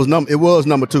switched. It was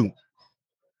number 2.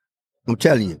 I'm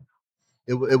telling you,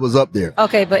 it was up there.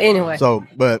 Okay, but anyway. So,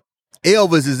 but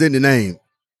Elvis is in the name.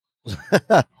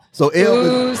 So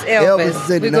Who's Elvis? Elvis is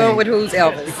in the We're going name. with who's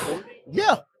Elvis.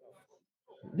 Yeah,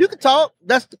 you can talk.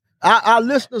 That's our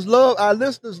listeners love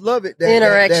it. The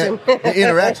interaction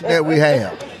that we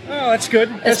have. Oh, that's good.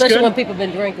 That's Especially good. when people have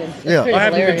been drinking. It's Yeah. pretty I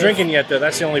haven't been hilarious. drinking yet, though.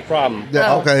 That's the only problem.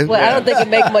 Yeah, okay. Well, I don't think it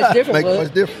make much difference. Make would it?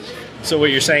 much difference. So what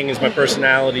you're saying is my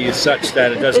personality is such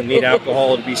that it doesn't need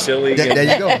alcohol to be silly. There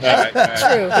you go. All right.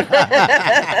 True.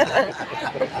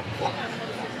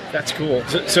 That's cool.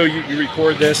 So you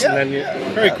record this and then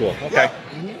very cool. Okay.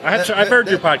 I've heard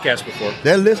your podcast before.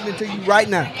 They're listening to you right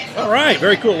now. All right,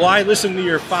 very cool. Well, I listen to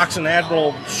your Fox and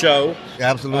Admiral show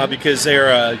Absolutely. because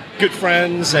they're good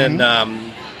friends and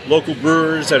local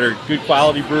brewers that are good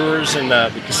quality brewers in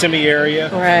the Kissimmee area.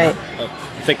 Right.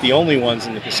 I think the only ones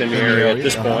in the Kissimmee area at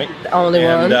this point. The only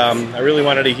and ones. I really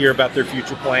wanted to hear about their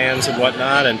future plans and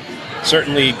whatnot, and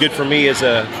certainly good for me as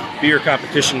a beer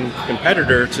competition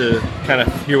competitor to kind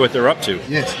of hear what they're up to.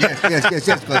 Yes,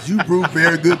 because you brew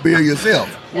very good beer yourself.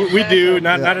 We do,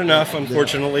 not enough,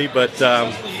 unfortunately, but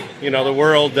the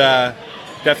world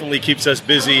definitely keeps us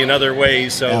busy in other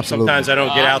ways. So Absolutely. sometimes I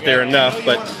don't get out there enough,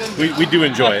 but we do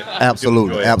enjoy it. Absolutely, We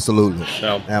do enjoy it. absolutely,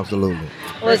 So. absolutely.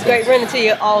 Well, it's great running to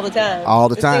you all the time. All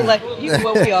the It time. seems like you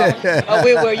where we are, or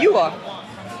we're where you are.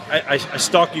 I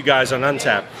stalk you guys on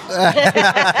Untappd.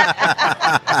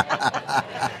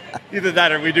 Either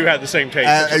that or we do have the same taste.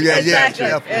 Exactly.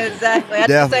 I did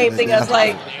the same thing. I was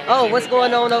like, oh, what's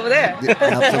going on over there?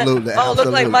 Absolutely. Oh, looks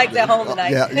like Mike's at home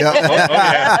tonight. Yeah. Oh,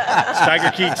 yeah.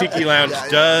 Tiger Key Tiki Lounge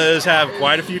does have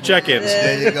quite a few check-ins.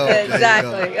 There you go. There you go.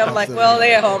 Exactly. I'm like, well,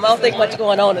 they're at home. I don't think much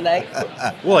going on tonight.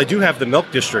 Well, I do have the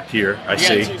Milk District here, I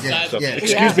see. Yes, So, yes.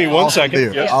 excuse me one Awesome second.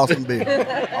 beer. Yes. Awesome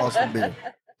beer. Awesome beer.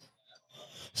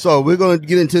 So we're going to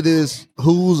get into this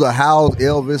who's or how's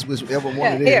Elvis, whichever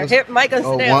one it is. Here, Mike,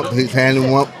 Oh, sit one, down. he's handing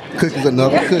one cookies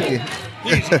another cookie.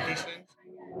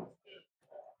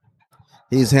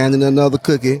 He's handing another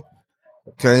cookie.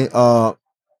 Okay. I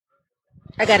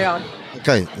got it on.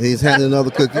 Okay. He's handing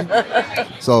another cookie.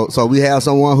 So we have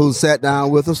someone who sat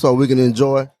down with us so we can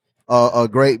enjoy a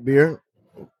great beer.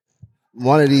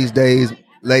 One of these days,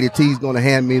 Lady T's going to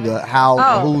hand me the how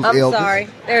who's I'm Elvis. sorry.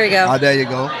 There we go. Oh, there you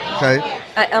go. Okay.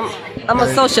 I'm a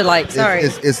socialite. Sorry.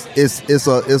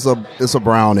 It's a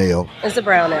brown ale. It's a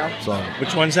brown ale. So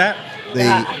Which one's that? the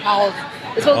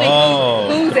It's supposed Oh.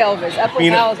 to be who's Elvis. I put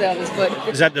Peanut- Hal's Elvis, but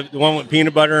Is that the one with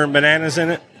peanut butter and bananas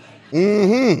in it?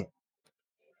 Mm-hmm.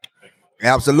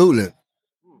 Absolutely.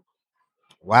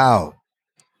 Wow.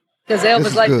 because This Elvis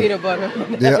is likes good. peanut butter.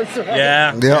 Yeah. That was right.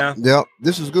 Yeah. Yep.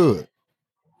 This is good.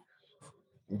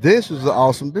 This is an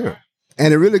awesome beer.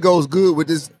 And it really goes good with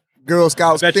this Girl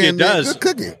Scouts I bet you it 10 minute does. good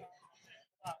cookie.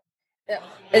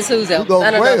 It's who's Elvis. goes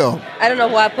I don't well. know. I don't know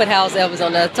why I put Hal's Elvis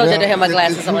on there. I told you I didn't have my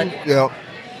glasses on. Yeah.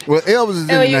 Well, Elvis is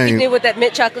in Oh, the you name. eating it with that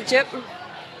mint chocolate chip?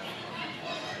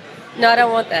 No, I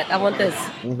don't want that. I want this.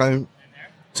 Okay.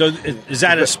 So is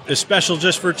that a special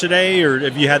just for today, or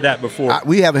have you had that before?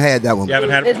 We haven't had that one. You haven't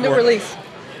had it It's new before? release.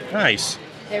 Nice.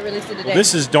 They released it today. Well,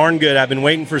 this is darn good. I've been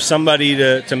waiting for somebody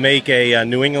to make a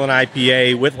New England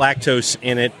IPA with lactose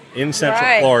in it in Central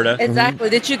Right. Florida. Exactly.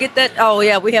 Did you get that? Oh,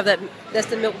 yeah, we have that. That's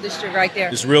the milk district right there.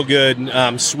 It's real good.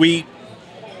 Sweet,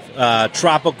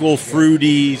 tropical,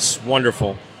 fruity. It's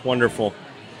wonderful. Wonderful.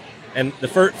 And the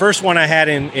first one I had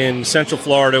in Central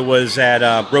Florida was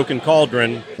at Broken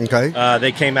Cauldron. Okay.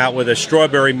 They came out with a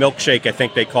strawberry milkshake, I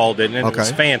think they called it, and it was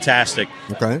Okay. fantastic.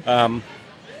 Okay.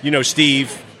 You know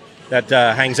Steve, that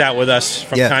hangs out with us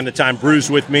from Yes. time to time, brews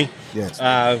with me. Yes.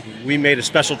 We made a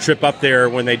special trip up there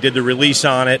when they did the release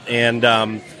on it,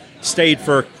 and stayed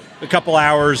for a couple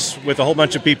hours with a whole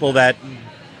bunch of people that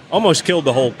almost killed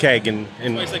the whole keg in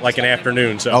like an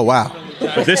afternoon. So, Oh, wow.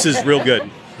 but this is real good.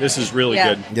 This is really Yeah.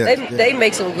 good. Yeah, They, yeah. they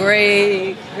make some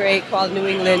great quality New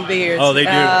England beers. Oh, they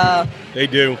do. They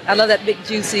do. I love that big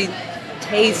juicy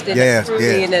taste and Yes, the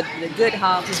fruity yes. and the good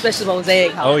hops, especially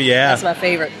mosaic hops. Oh, yeah. That's my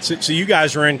favorite. So you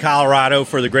guys were in Colorado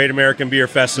for the Great American Beer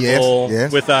Festival Yes,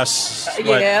 yes. with us,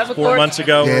 what, Yeah, of 4 course. months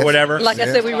ago Yes. or whatever? Like I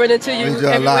said, we run into you We do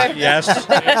a lot. everywhere.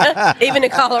 Yes. Even in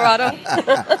Colorado.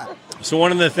 So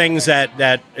one of the things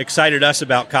that excited us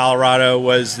about Colorado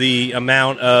was the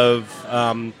amount of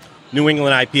New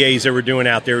England IPAs that we're doing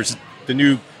out there. It's the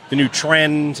new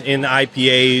trend in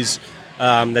IPAs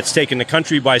that's taken the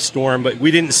country by storm, but we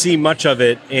didn't see much of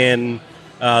it in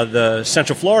the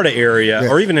Central Florida area, Yeah.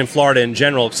 or even in Florida in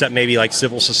general, except maybe like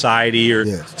Civil Society or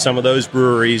Yes. some of those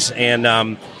breweries. And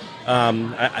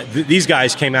these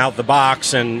guys came out the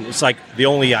box, and it's like the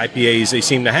only IPAs they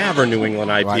seem to have are New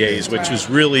England IPAs, which was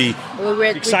really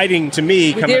exciting to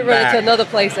me. We coming did run back. into another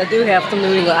place that do have some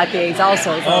New England IPAs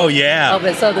also. Oh, yeah. Up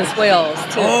at Southern Swells,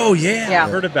 too. Oh yeah, Yeah. I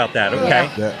heard about that. Okay,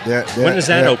 when is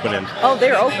that opening? Oh,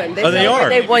 they're open. Oh, they are?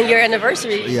 They 1 year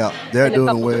anniversary. Yeah, they're in a doing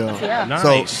couple well. months, yeah.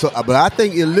 Nice. So, but I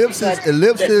think Ellipsis, But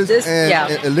Ellipsis, yeah.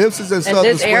 and Ellipsis and And Southern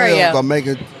this area- Swells are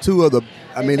making two of the.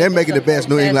 I mean, they're making the best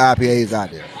New England IPAs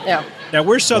out there. Yeah. Now,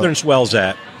 where's Southern Swells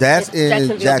at? That's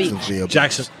in Jacksonville Beach. Jacksonville.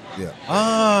 Jackson. Yeah.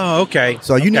 Oh, okay.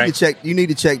 So you Okay. need to check. You need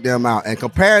to check them out and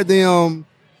compare them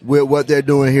with what they're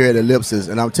doing here at Ellipsis.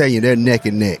 And I'm telling you, they're neck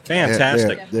and neck.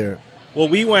 Fantastic. They're Well,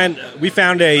 we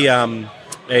found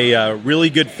a really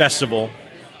good festival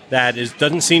that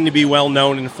doesn't seem to be well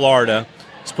known in Florida.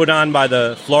 It's put on by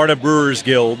the Florida Brewers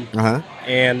Guild,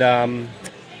 and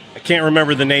I can't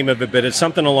remember the name of it, but it's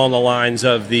something along the lines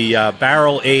of the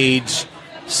barrel aged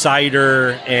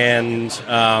cider and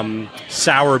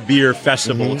sour beer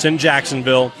festival. It's in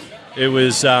Jacksonville. It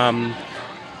was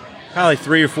probably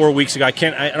 3 or 4 weeks ago. I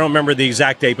don't remember the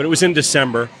exact date, but it was in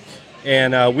December,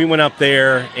 and we went up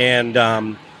there, and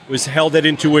it was held at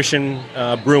Intuition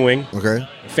Brewing. okay.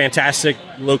 Fantastic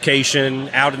location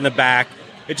out in the back.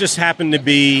 It just happened to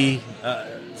be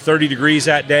 30 degrees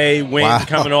that day, wind Wow.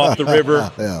 coming off the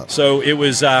river. Yeah. So it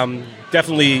was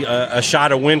definitely a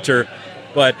shot of winter.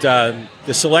 But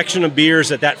the selection of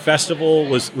beers at that festival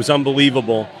was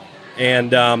unbelievable.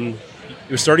 And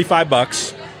it was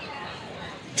 $35.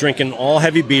 Drinking all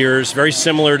heavy beers, very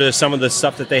similar to some of the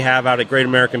stuff that they have out at Great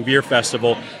American Beer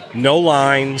Festival. No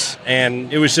lines,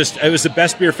 and it was the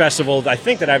best beer festival I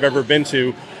think that I've ever been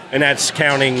to, and that's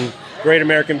counting Great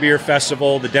American Beer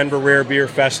Festival, the Denver Rare Beer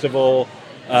Festival.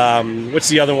 What's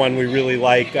the other one we really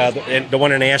like? The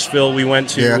one in Asheville we went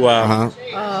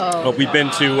to. We've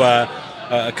been to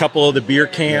a couple of the beer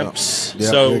camps, Yeah,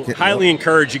 so beer camp, highly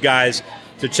encourage you guys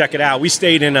to check it out. We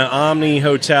stayed in an Omni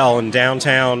Hotel in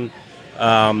downtown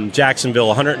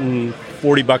Jacksonville,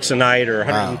 $140 a night or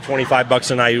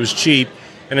 $125 a night. It was cheap,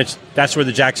 and that's where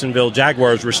the Jacksonville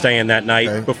Jaguars were staying that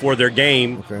night before their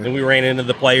game. Okay. And we ran into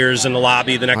the players in the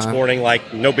lobby the next morning,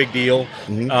 like no big deal.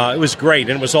 It was great,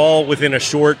 and it was all within a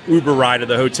short Uber ride of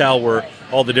the hotel where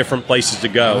all the different places to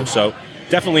go. So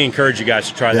definitely encourage you guys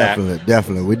to try that.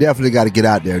 Definitely. We definitely got to get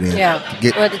out there then. Yeah.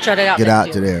 Get, We'll have to try that out get next out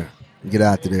year. to there. Get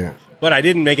out to there. But I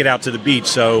didn't make it out to the beach,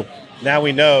 so now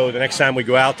we know the next time we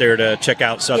go out there to check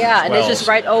out Southern Yeah, and Swells. it's just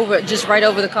right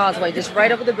over the causeway, just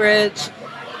right over the bridge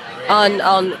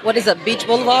on what is it, Beach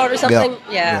Boulevard or something?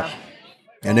 Yeah.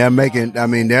 And they're making. I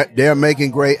mean, they're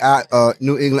making great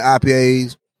New England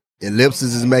IPAs.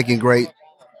 Ellipsis is making great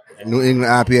New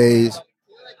England IPAs.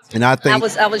 And I think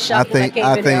I was shocked when I came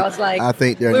in there. I was like, I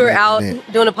think they're we were out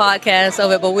it. doing a podcast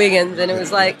over at Wiggins, and it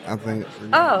was like, I think.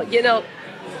 oh,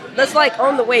 that's like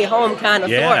on the way home kind of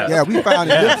Yeah. sort of. Yeah, we found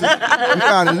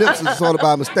Ellipsis sort of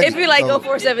by mistake. If we like go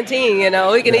 417,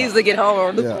 we can easily get home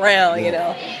or loop around,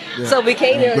 Yeah. So we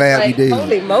came here Glad and we it's like,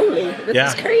 did. holy moly,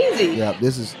 this is crazy. Yeah,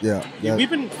 this is We've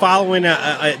been following.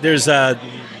 There's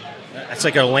it's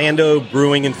like Orlando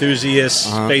Brewing Enthusiasts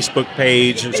Facebook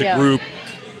page. It's a group,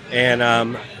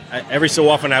 and every so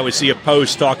often I would see a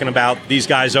post talking about these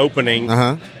guys opening,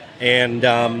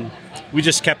 and we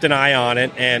just kept an eye on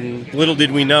it. And little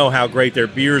did we know how great their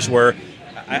beers were.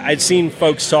 I'd seen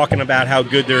folks talking about how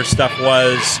good their stuff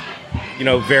was,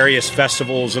 various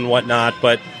festivals and whatnot,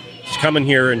 but just coming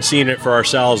here and seeing it for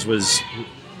ourselves was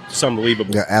just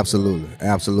unbelievable. Yeah,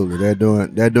 absolutely.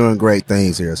 They're doing great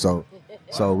things here. So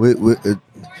we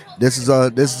this is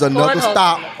another Fun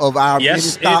stop of our many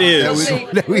Yes, stops it is.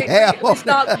 that we have. We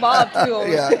stalked Bob too.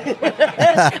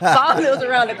 Yeah. Bob lives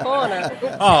around the corner.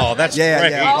 Oh, that's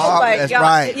great. Oh Bob, my that's God.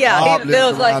 right. Yeah, Bob he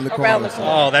lives like around the around the corner.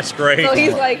 corner. Oh, that's great. So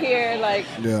he's like here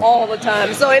all the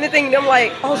time. So anything, I'm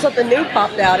like, something new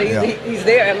popped out. He's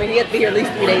there. I mean, he had to be here at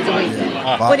least 3 days a week.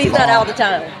 But he's not all the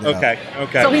time. Okay.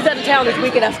 So he's out of town this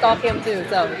weekend. I stalk him too.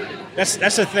 So That's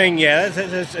the thing. Yeah,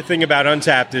 that's the thing about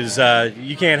Untapped is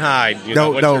you can't hide.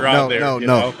 Once you're out there,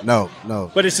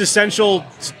 No. But it's essential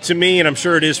to me, and I'm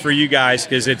sure it is for you guys,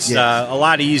 because it's a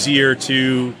lot easier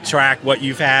to track what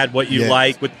you've had, what you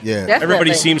like.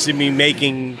 Everybody seems to be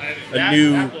making a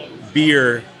new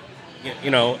beer.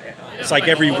 It's like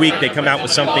every week they come out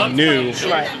with something new.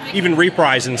 Right. Even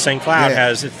Reprise in St. Cloud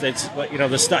has it's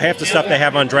the stuff, half the stuff they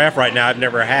have on draft right now I've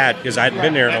never had because I hadn't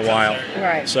been there in a while.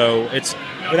 Right. So it's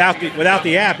without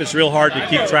the app, it's real hard to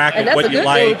keep track and of that's what a you good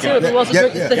like. thing too. If he wants to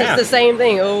drink it's the same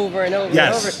thing over and over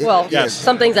Yes. and over. Well,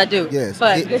 some things I do. Yes.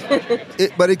 But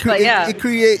it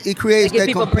creates that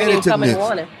people bringing coming and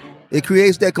wanting. It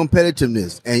creates that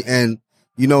competitiveness, and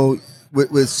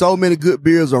with so many good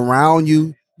beers around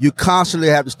you, you constantly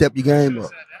have to step your game up.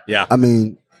 Yeah. I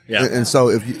mean, yeah. And so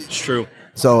it's true.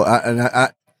 So I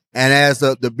as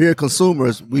the beer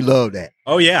consumers, we love that.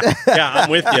 Oh yeah, I'm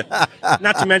with you.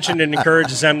 Not to mention, it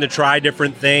encourages them to try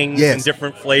different things and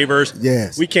different flavors.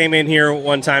 Yes. We came in here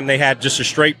one time; they had just a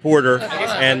straight porter,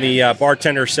 and the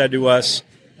bartender said to us,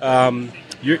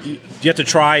 "You have to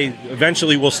try.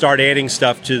 Eventually, we'll start adding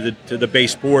stuff to the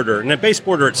base porter." And the base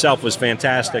porter itself was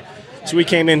fantastic. So we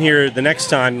came in here the next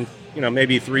time,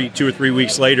 maybe 2 or 3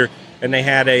 weeks later, and they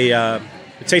had it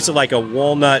tasted like a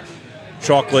walnut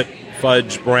chocolate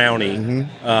fudge brownie,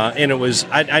 and it was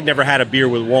I'd never had a beer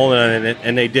with walnut in it,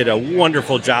 and they did a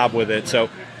wonderful job with it.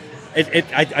 So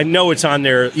I know it's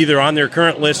either on their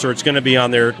current list or it's going to be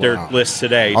on their list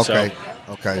today. Okay. So.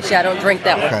 Okay. See, I don't drink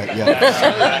that one. Okay.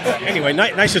 Yeah. Anyway,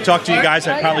 nice to talk to you guys.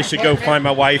 I probably should go find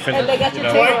my wife and they got your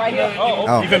table right here.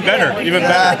 Oh, even better.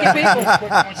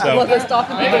 So wasn't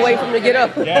stalking people waiting for them to get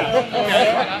up.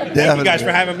 Thank you guys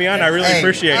for having me on. I really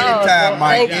appreciate it. Anytime,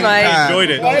 Mike. Thanks, Mike. I enjoyed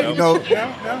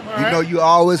it. You're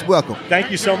always welcome.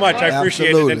 Thank you so much. I appreciate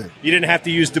Absolutely. it. And you didn't have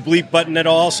to use the bleep button at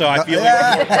all, so I feel even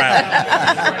more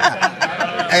proud.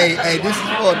 Hey, this is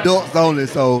for adults only,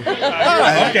 so.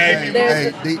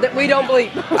 Okay. We don't believe.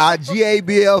 Our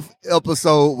GABF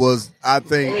episode was, I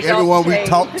think, everyone we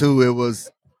talked to, it was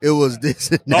this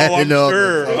and that. I'm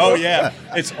sure. Oh, yeah.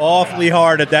 It's awfully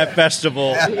hard at that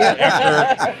festival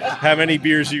after how many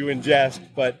beers you ingest.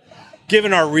 But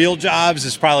given our real jobs,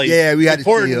 it's probably we had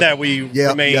important to that we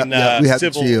remain we have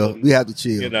civil. to chill. We have to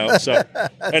chill. So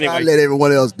anyway. I let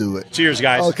everyone else do it. Cheers,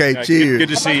 guys. Okay, cheers. Good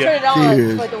to see you.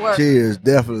 Cheers,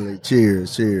 definitely.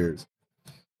 Cheers.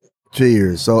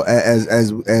 So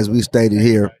as we stated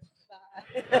here,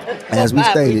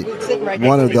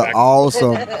 one of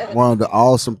the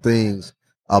awesome things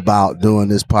about doing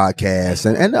this podcast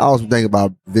and the awesome thing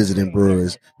about visiting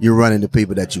brewers, you run into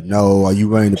people that you know, or you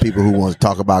run into people who want to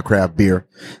talk about craft beer,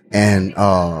 and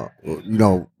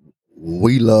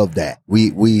we love that.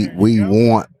 We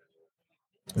want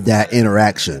that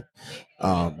interaction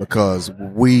because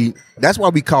that's why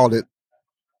we call it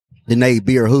the Nay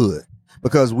Beer Hood,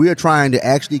 because we're trying to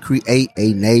actually create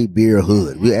a Nay Beer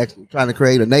Hood. We're actually trying to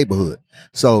create a neighborhood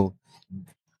so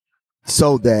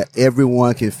that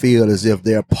everyone can feel as if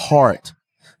they're part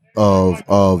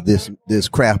of this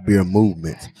craft beer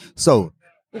movement. So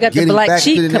we got the Black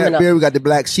Sheep coming up. We got the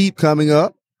Black Sheep coming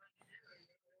up.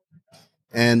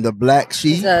 And the Black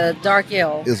Sheep is a dark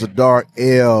ale. It's a dark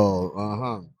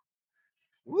ale.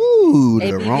 Ooh, the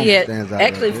ABV aroma at stands out.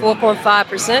 actually right there.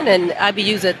 4.5%, and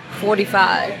IBU's at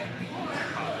 45.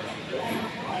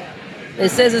 It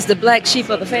says it's the black sheep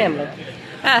of the family.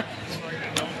 Ah,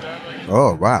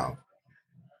 Oh, wow.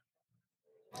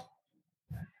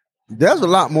 There's a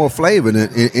lot more flavor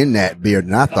in that beer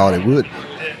than I thought it would.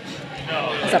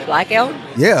 it's a black ale.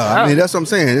 Yeah, I Oh. mean that's what I'm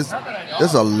saying.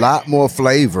 There's a lot more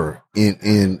flavor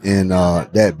in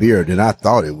that beer than I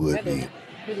thought it would be.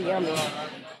 Pretty yummy.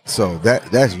 So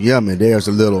that's yummy. There's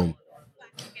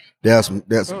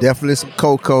definitely some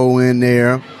cocoa in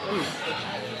there.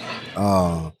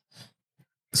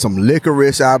 Some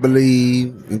licorice, I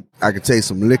believe. I could taste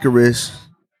some licorice.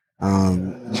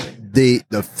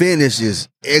 The finish is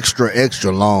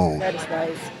extra long. That is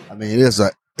nice. I mean, it's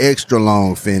an extra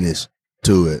long finish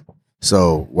to it.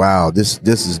 So wow, this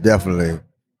is definitely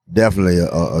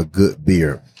a good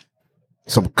beer.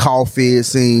 Some coffee, it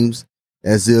seems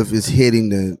as if it's hitting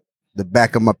the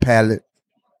back of my palate.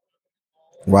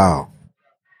 Wow,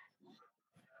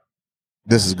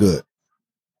 this is good.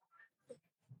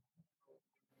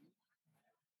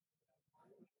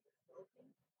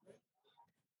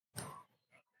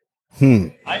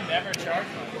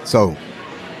 So,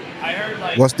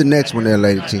 what's the next one there,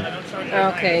 Lady T?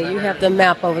 Okay, you have the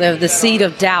map over there, the Seed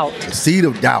of Doubt. The Seed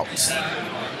of Doubts.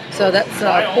 So that's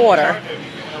a quarter.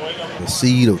 The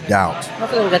Seed of Doubt.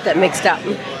 Hopefully we got that mixed up.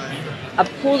 I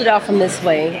pulled it out from this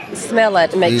way. Smell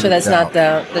it and make Seed sure of that's not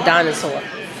Doubt. the dinosaur.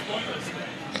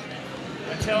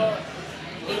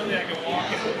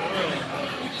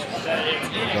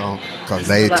 Because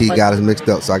Lady T got us mixed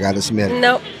up, so I got to smell it.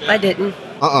 Nope, I didn't.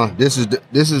 This is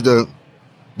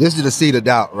the Seed of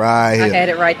Doubt right I here. had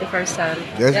it right the first time.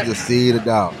 This Yep. is the Seed of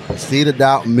Doubt. The Seed of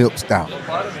Doubt milk stout.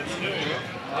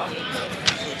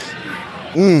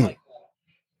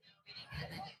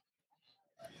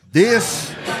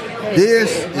 This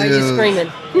Why are you is screaming?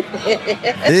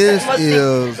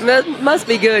 Must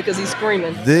be good because he's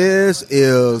screaming. This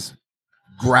is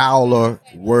growler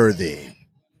worthy.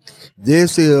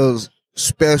 This is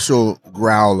special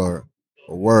growler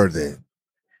worthy.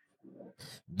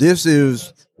 This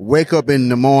is wake up in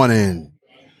the morning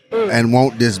and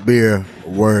want this beer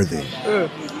worthy.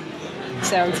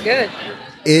 Sounds good.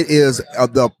 It is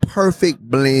the perfect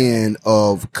blend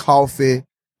of coffee,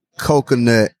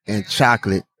 coconut, and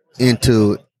chocolate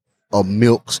into a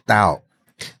milk stout.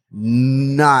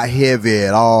 Not heavy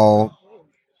at all.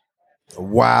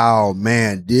 Wow,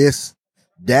 man, that's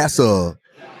Oh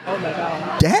my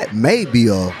God. that may be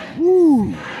a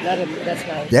woo, That's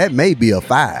nice. that may be a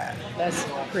 5. That's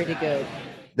pretty good.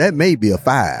 That may be a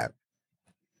 5.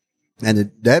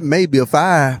 And that may be a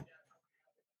 5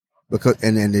 because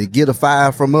and to get a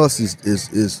 5 from us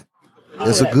is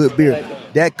a good beer.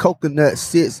 That coconut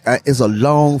sits is a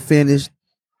long finish.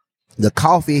 The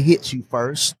coffee hits you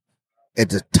first at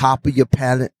the top of your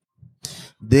palate.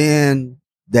 Then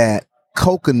that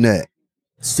coconut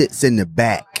sits in the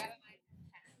back.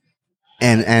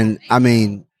 And I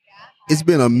mean, it's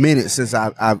been a minute since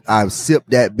I've sipped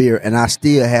that beer, and I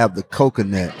still have the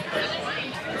coconut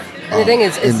The thing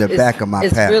is, in the back of my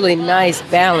it's palate. really nice,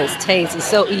 balanced taste. It's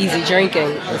so easy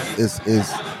drinking. It's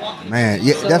man,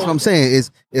 yeah, that's what I'm saying.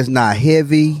 It's not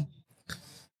heavy.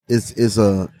 It's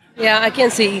a Yeah, I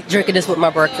can see drinking this with my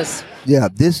breakfast. yeah.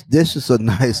 This is a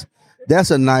nice.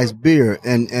 That's a nice beer,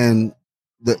 and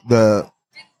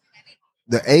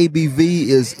the ABV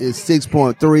is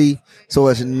 6.3, so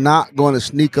it's not going to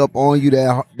sneak up on you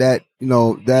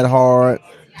that hard.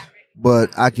 But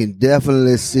I can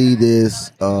definitely see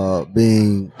this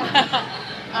being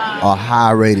a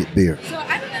high rated beer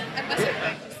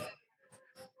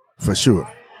for sure.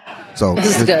 So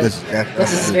This is good. that's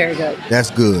This is good. very good.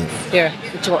 That's good. Here,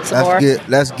 you want some more?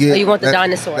 Let's get. Oh, you want the let's-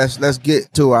 dinosaur? Let's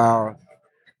get to our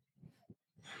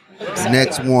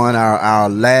next one, our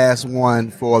last one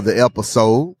for the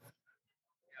episode.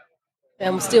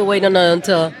 I'm still waiting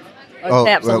until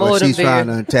tap some more of them she's trying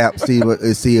beer. to tap, see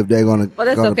if they're gonna. Well,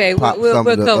 that's gonna okay. pop We'll some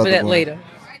of the cover other that ones. later.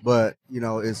 But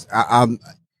it's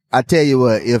I tell you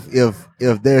what,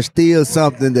 if there's still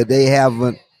something that they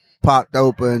haven't popped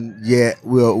open yet,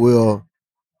 we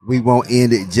won't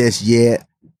end it just yet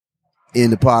in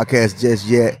the podcast just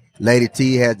yet. Lady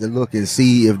T had to look and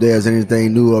see if there's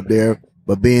anything new up there,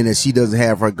 but being that she doesn't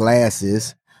have her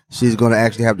glasses, she's gonna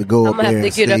actually have to go I'm up gonna there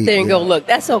have to and get up see. there and go look.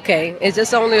 That's okay. It's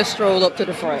just only a stroll up to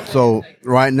the front. So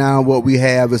right now, what we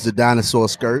have is the dinosaur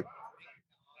skirt.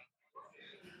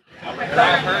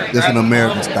 This is an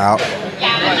American stout.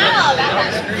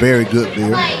 Very good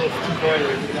beer.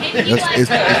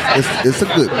 It's a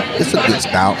good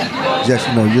stout. Just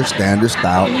your standard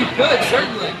stout.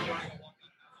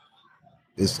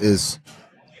 It's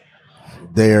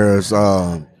There's,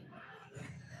 I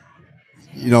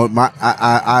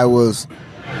was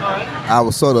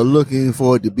sort of looking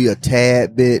for it to be a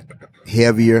tad bit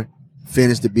heavier,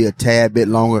 finish to be a tad bit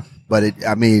longer, but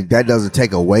that doesn't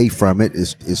take away from it.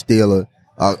 It's still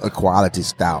a quality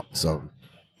stout. So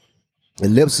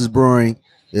Ellipsis Brewing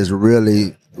is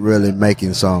really, really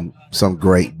making some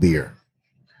great beer.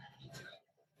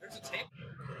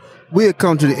 We have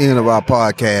come to the end of our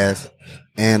podcast.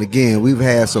 And again, we've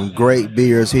had some great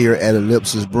beers here at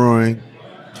Ellipsis Brewing.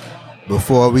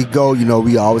 Before we go,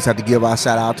 we always have to give our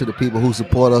shout out to the people who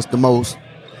support us the most.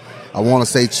 I want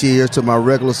to say cheers to my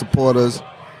regular supporters,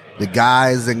 the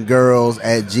guys and girls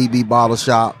at GB Bottle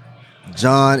Shop,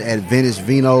 John at Vintage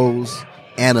Vinos,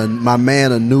 and my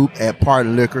man Anoop at Party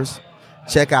Liquors.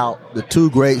 Check out the 2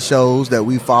 great shows that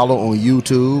we follow on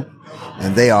YouTube,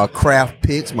 and they are Craft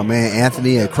Picks, my man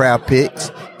Anthony at Craft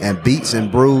Picks, and Beats and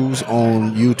Brews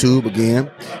on YouTube again.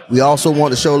 We also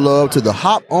want to show love to the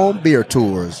Hop On Beer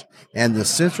Tours and the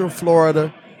Central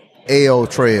Florida Ale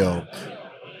Trail.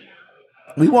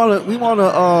 We want to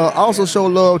also show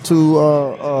love to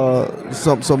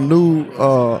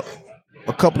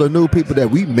a couple of new people that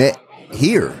we met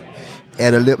here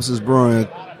at Ellipsis Brewing.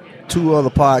 2 other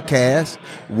podcasts.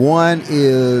 One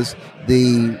is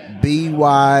the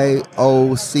BYOCB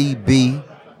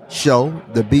show,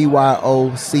 the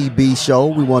BYOCB show.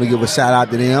 We want to give a shout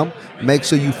out to them. Make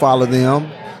sure you follow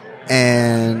them.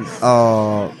 And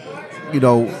for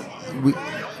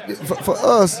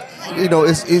us,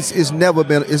 it's never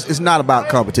been. It's not about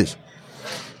competition.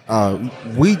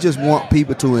 We just want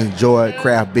people to enjoy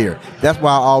craft beer. That's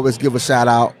why I always give a shout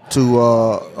out to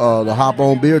the Hop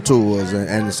On Beer Tours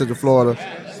and the Central Florida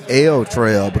Ale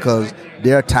Trail, because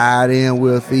they're tied in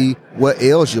with the What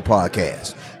Ails Your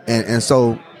podcast. And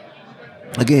so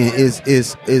again,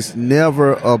 it's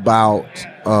never about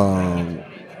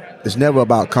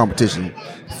competition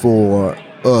for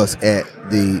us at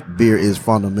the Beer is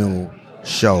Fundamental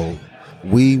show.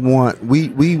 We want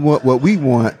what we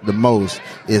want the most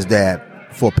is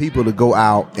that for people to go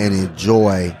out and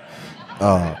enjoy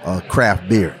craft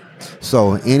beer.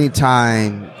 So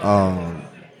anytime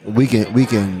we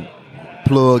can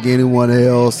plug anyone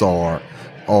else or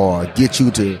get you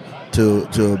to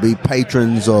be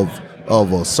patrons of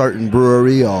a certain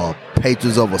brewery or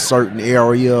patrons of a certain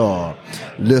area, or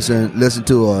listen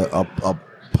to a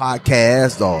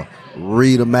podcast or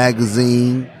read a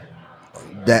magazine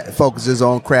that focuses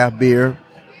on craft beer,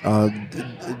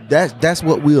 that's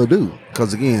what we'll do.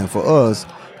 Because again, for us,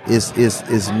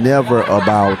 it's never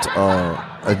about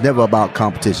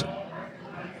competition.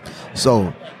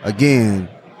 So again,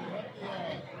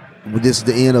 this is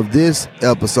the end of this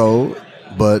episode,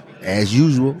 but as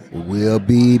usual, we'll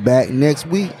be back next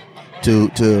week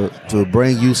to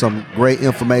bring you some great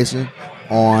information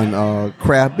on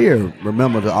craft beer.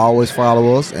 Remember to always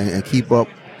follow us and keep up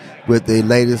with the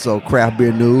latest of craft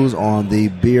beer news on the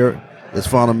Beer is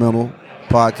Fundamental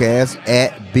podcast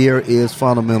at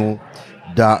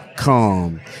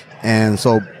beerisfundamental.com. And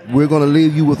so we're going to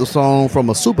leave you with a song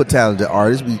from a super talented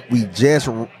artist. We just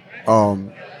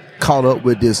caught up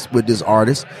with this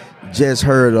artist. Just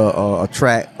heard a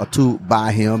track or 2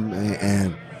 by him,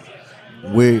 and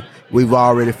we've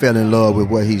already fell in love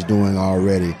with what he's doing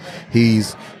already.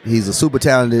 He's a super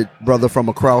talented brother from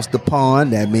across the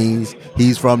pond. That means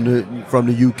he's from the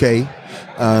UK.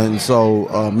 And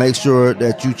so make sure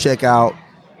that you check out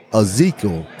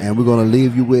Ezekiel, and we're going to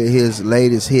leave you with his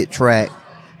latest hit track,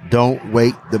 Don't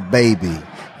Wake the Baby.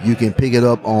 You can pick it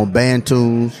up on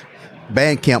Bandcamp,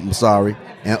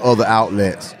 and other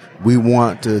outlets. We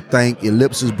want to thank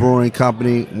Ellipsis Brewing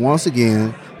Company once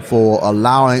again for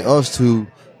allowing us to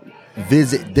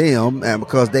visit them, and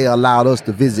because they allowed us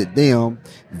to visit them,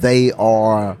 they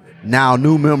are now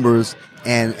new members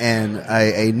and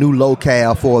a new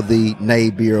locale for the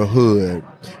neighborhood.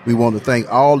 We want to thank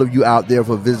all of you out there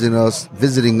for visiting us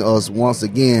once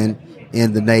again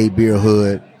in the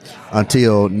neighborhood.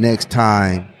 Until next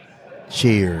time,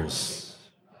 cheers.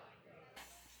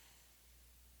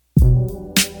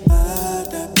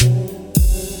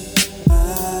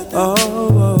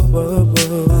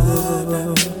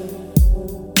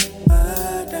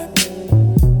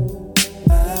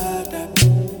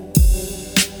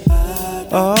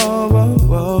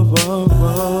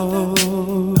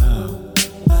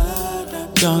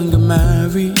 Young and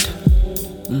married,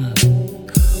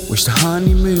 wish the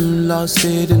honeymoon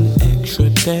lasted an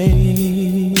extra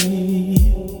day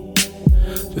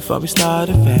before we start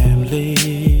a family.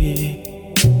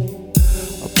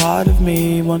 A part of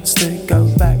me wants to go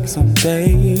back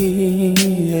someday.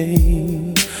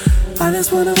 I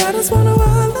just wanna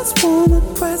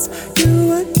press you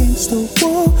against the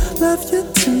wall. Love you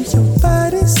till your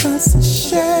body starts to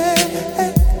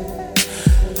shake.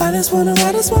 I just wanna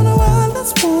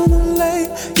lay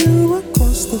you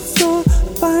across the floor.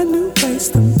 Find new ways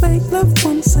to make love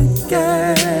once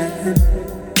again.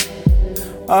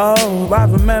 Oh, I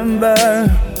remember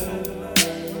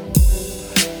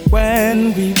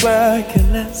when we were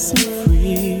careless and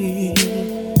free.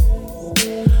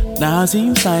 Now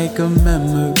seems like a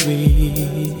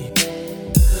memory,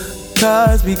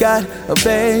 'cause we got a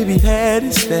baby head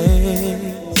and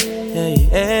space. Hey,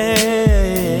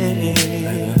 hey.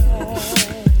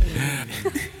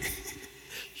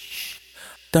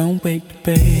 Don't wake the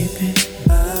baby.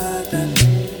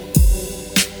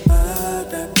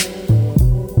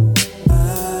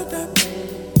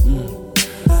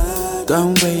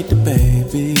 Don't wake the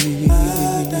baby.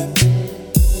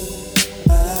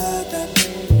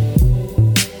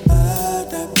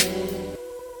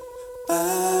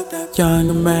 Young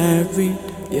and married,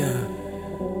 yeah.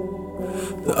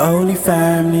 The only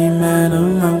family man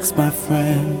amongst my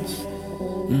friends.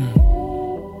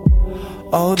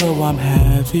 Although I'm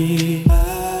happy,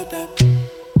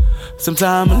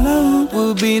 sometime alone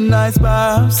would be nice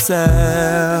by ourselves.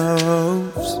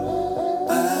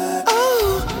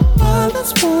 Oh, I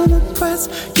just wanna press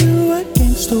you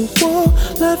against the wall.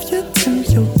 Love you till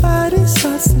your body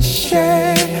starts to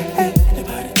shake.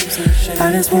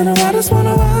 I just wanna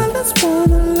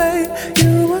lay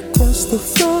you across the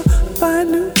floor. Find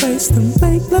new ways to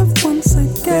make love once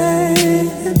again.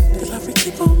 The love we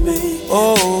keep on me.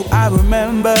 Oh, I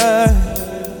remember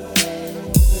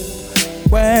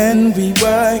when we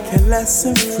were careless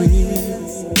and free.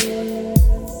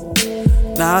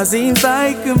 Now it seems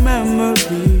like a memory,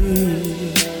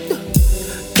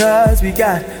 'cause we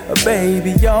got a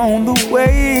baby on the way.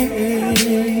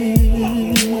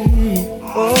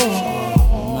 Oh.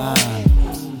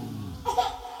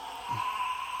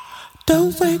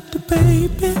 Don't wake the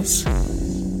babies.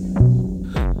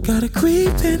 Gotta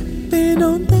creep in, been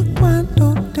on the grind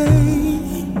all day.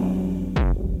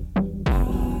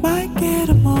 Might get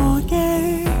a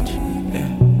mortgage,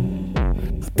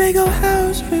 a big old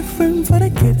house with room for the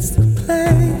kids to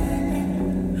play.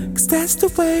 'Cause that's the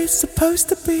way it's supposed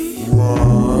to be.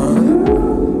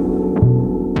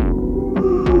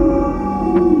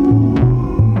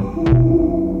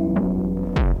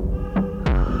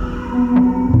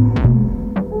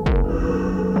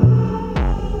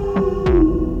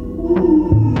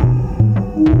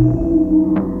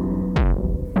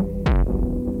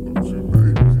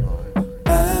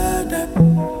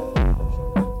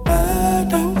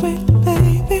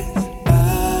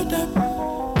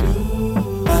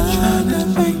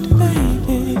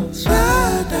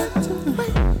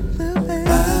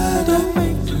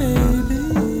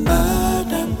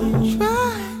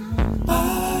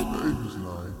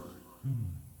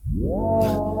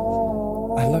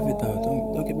 I love it though,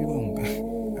 don't get me wrong.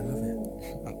 I love it.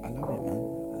 I love it, man.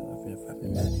 I love it,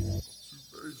 rapping, man.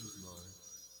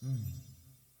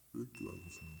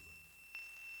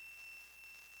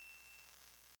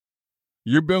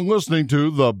 You've been listening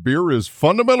to the Beer is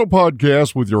Fundamental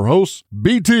podcast with your hosts,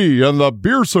 BT and the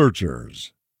Beer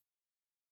Searchers.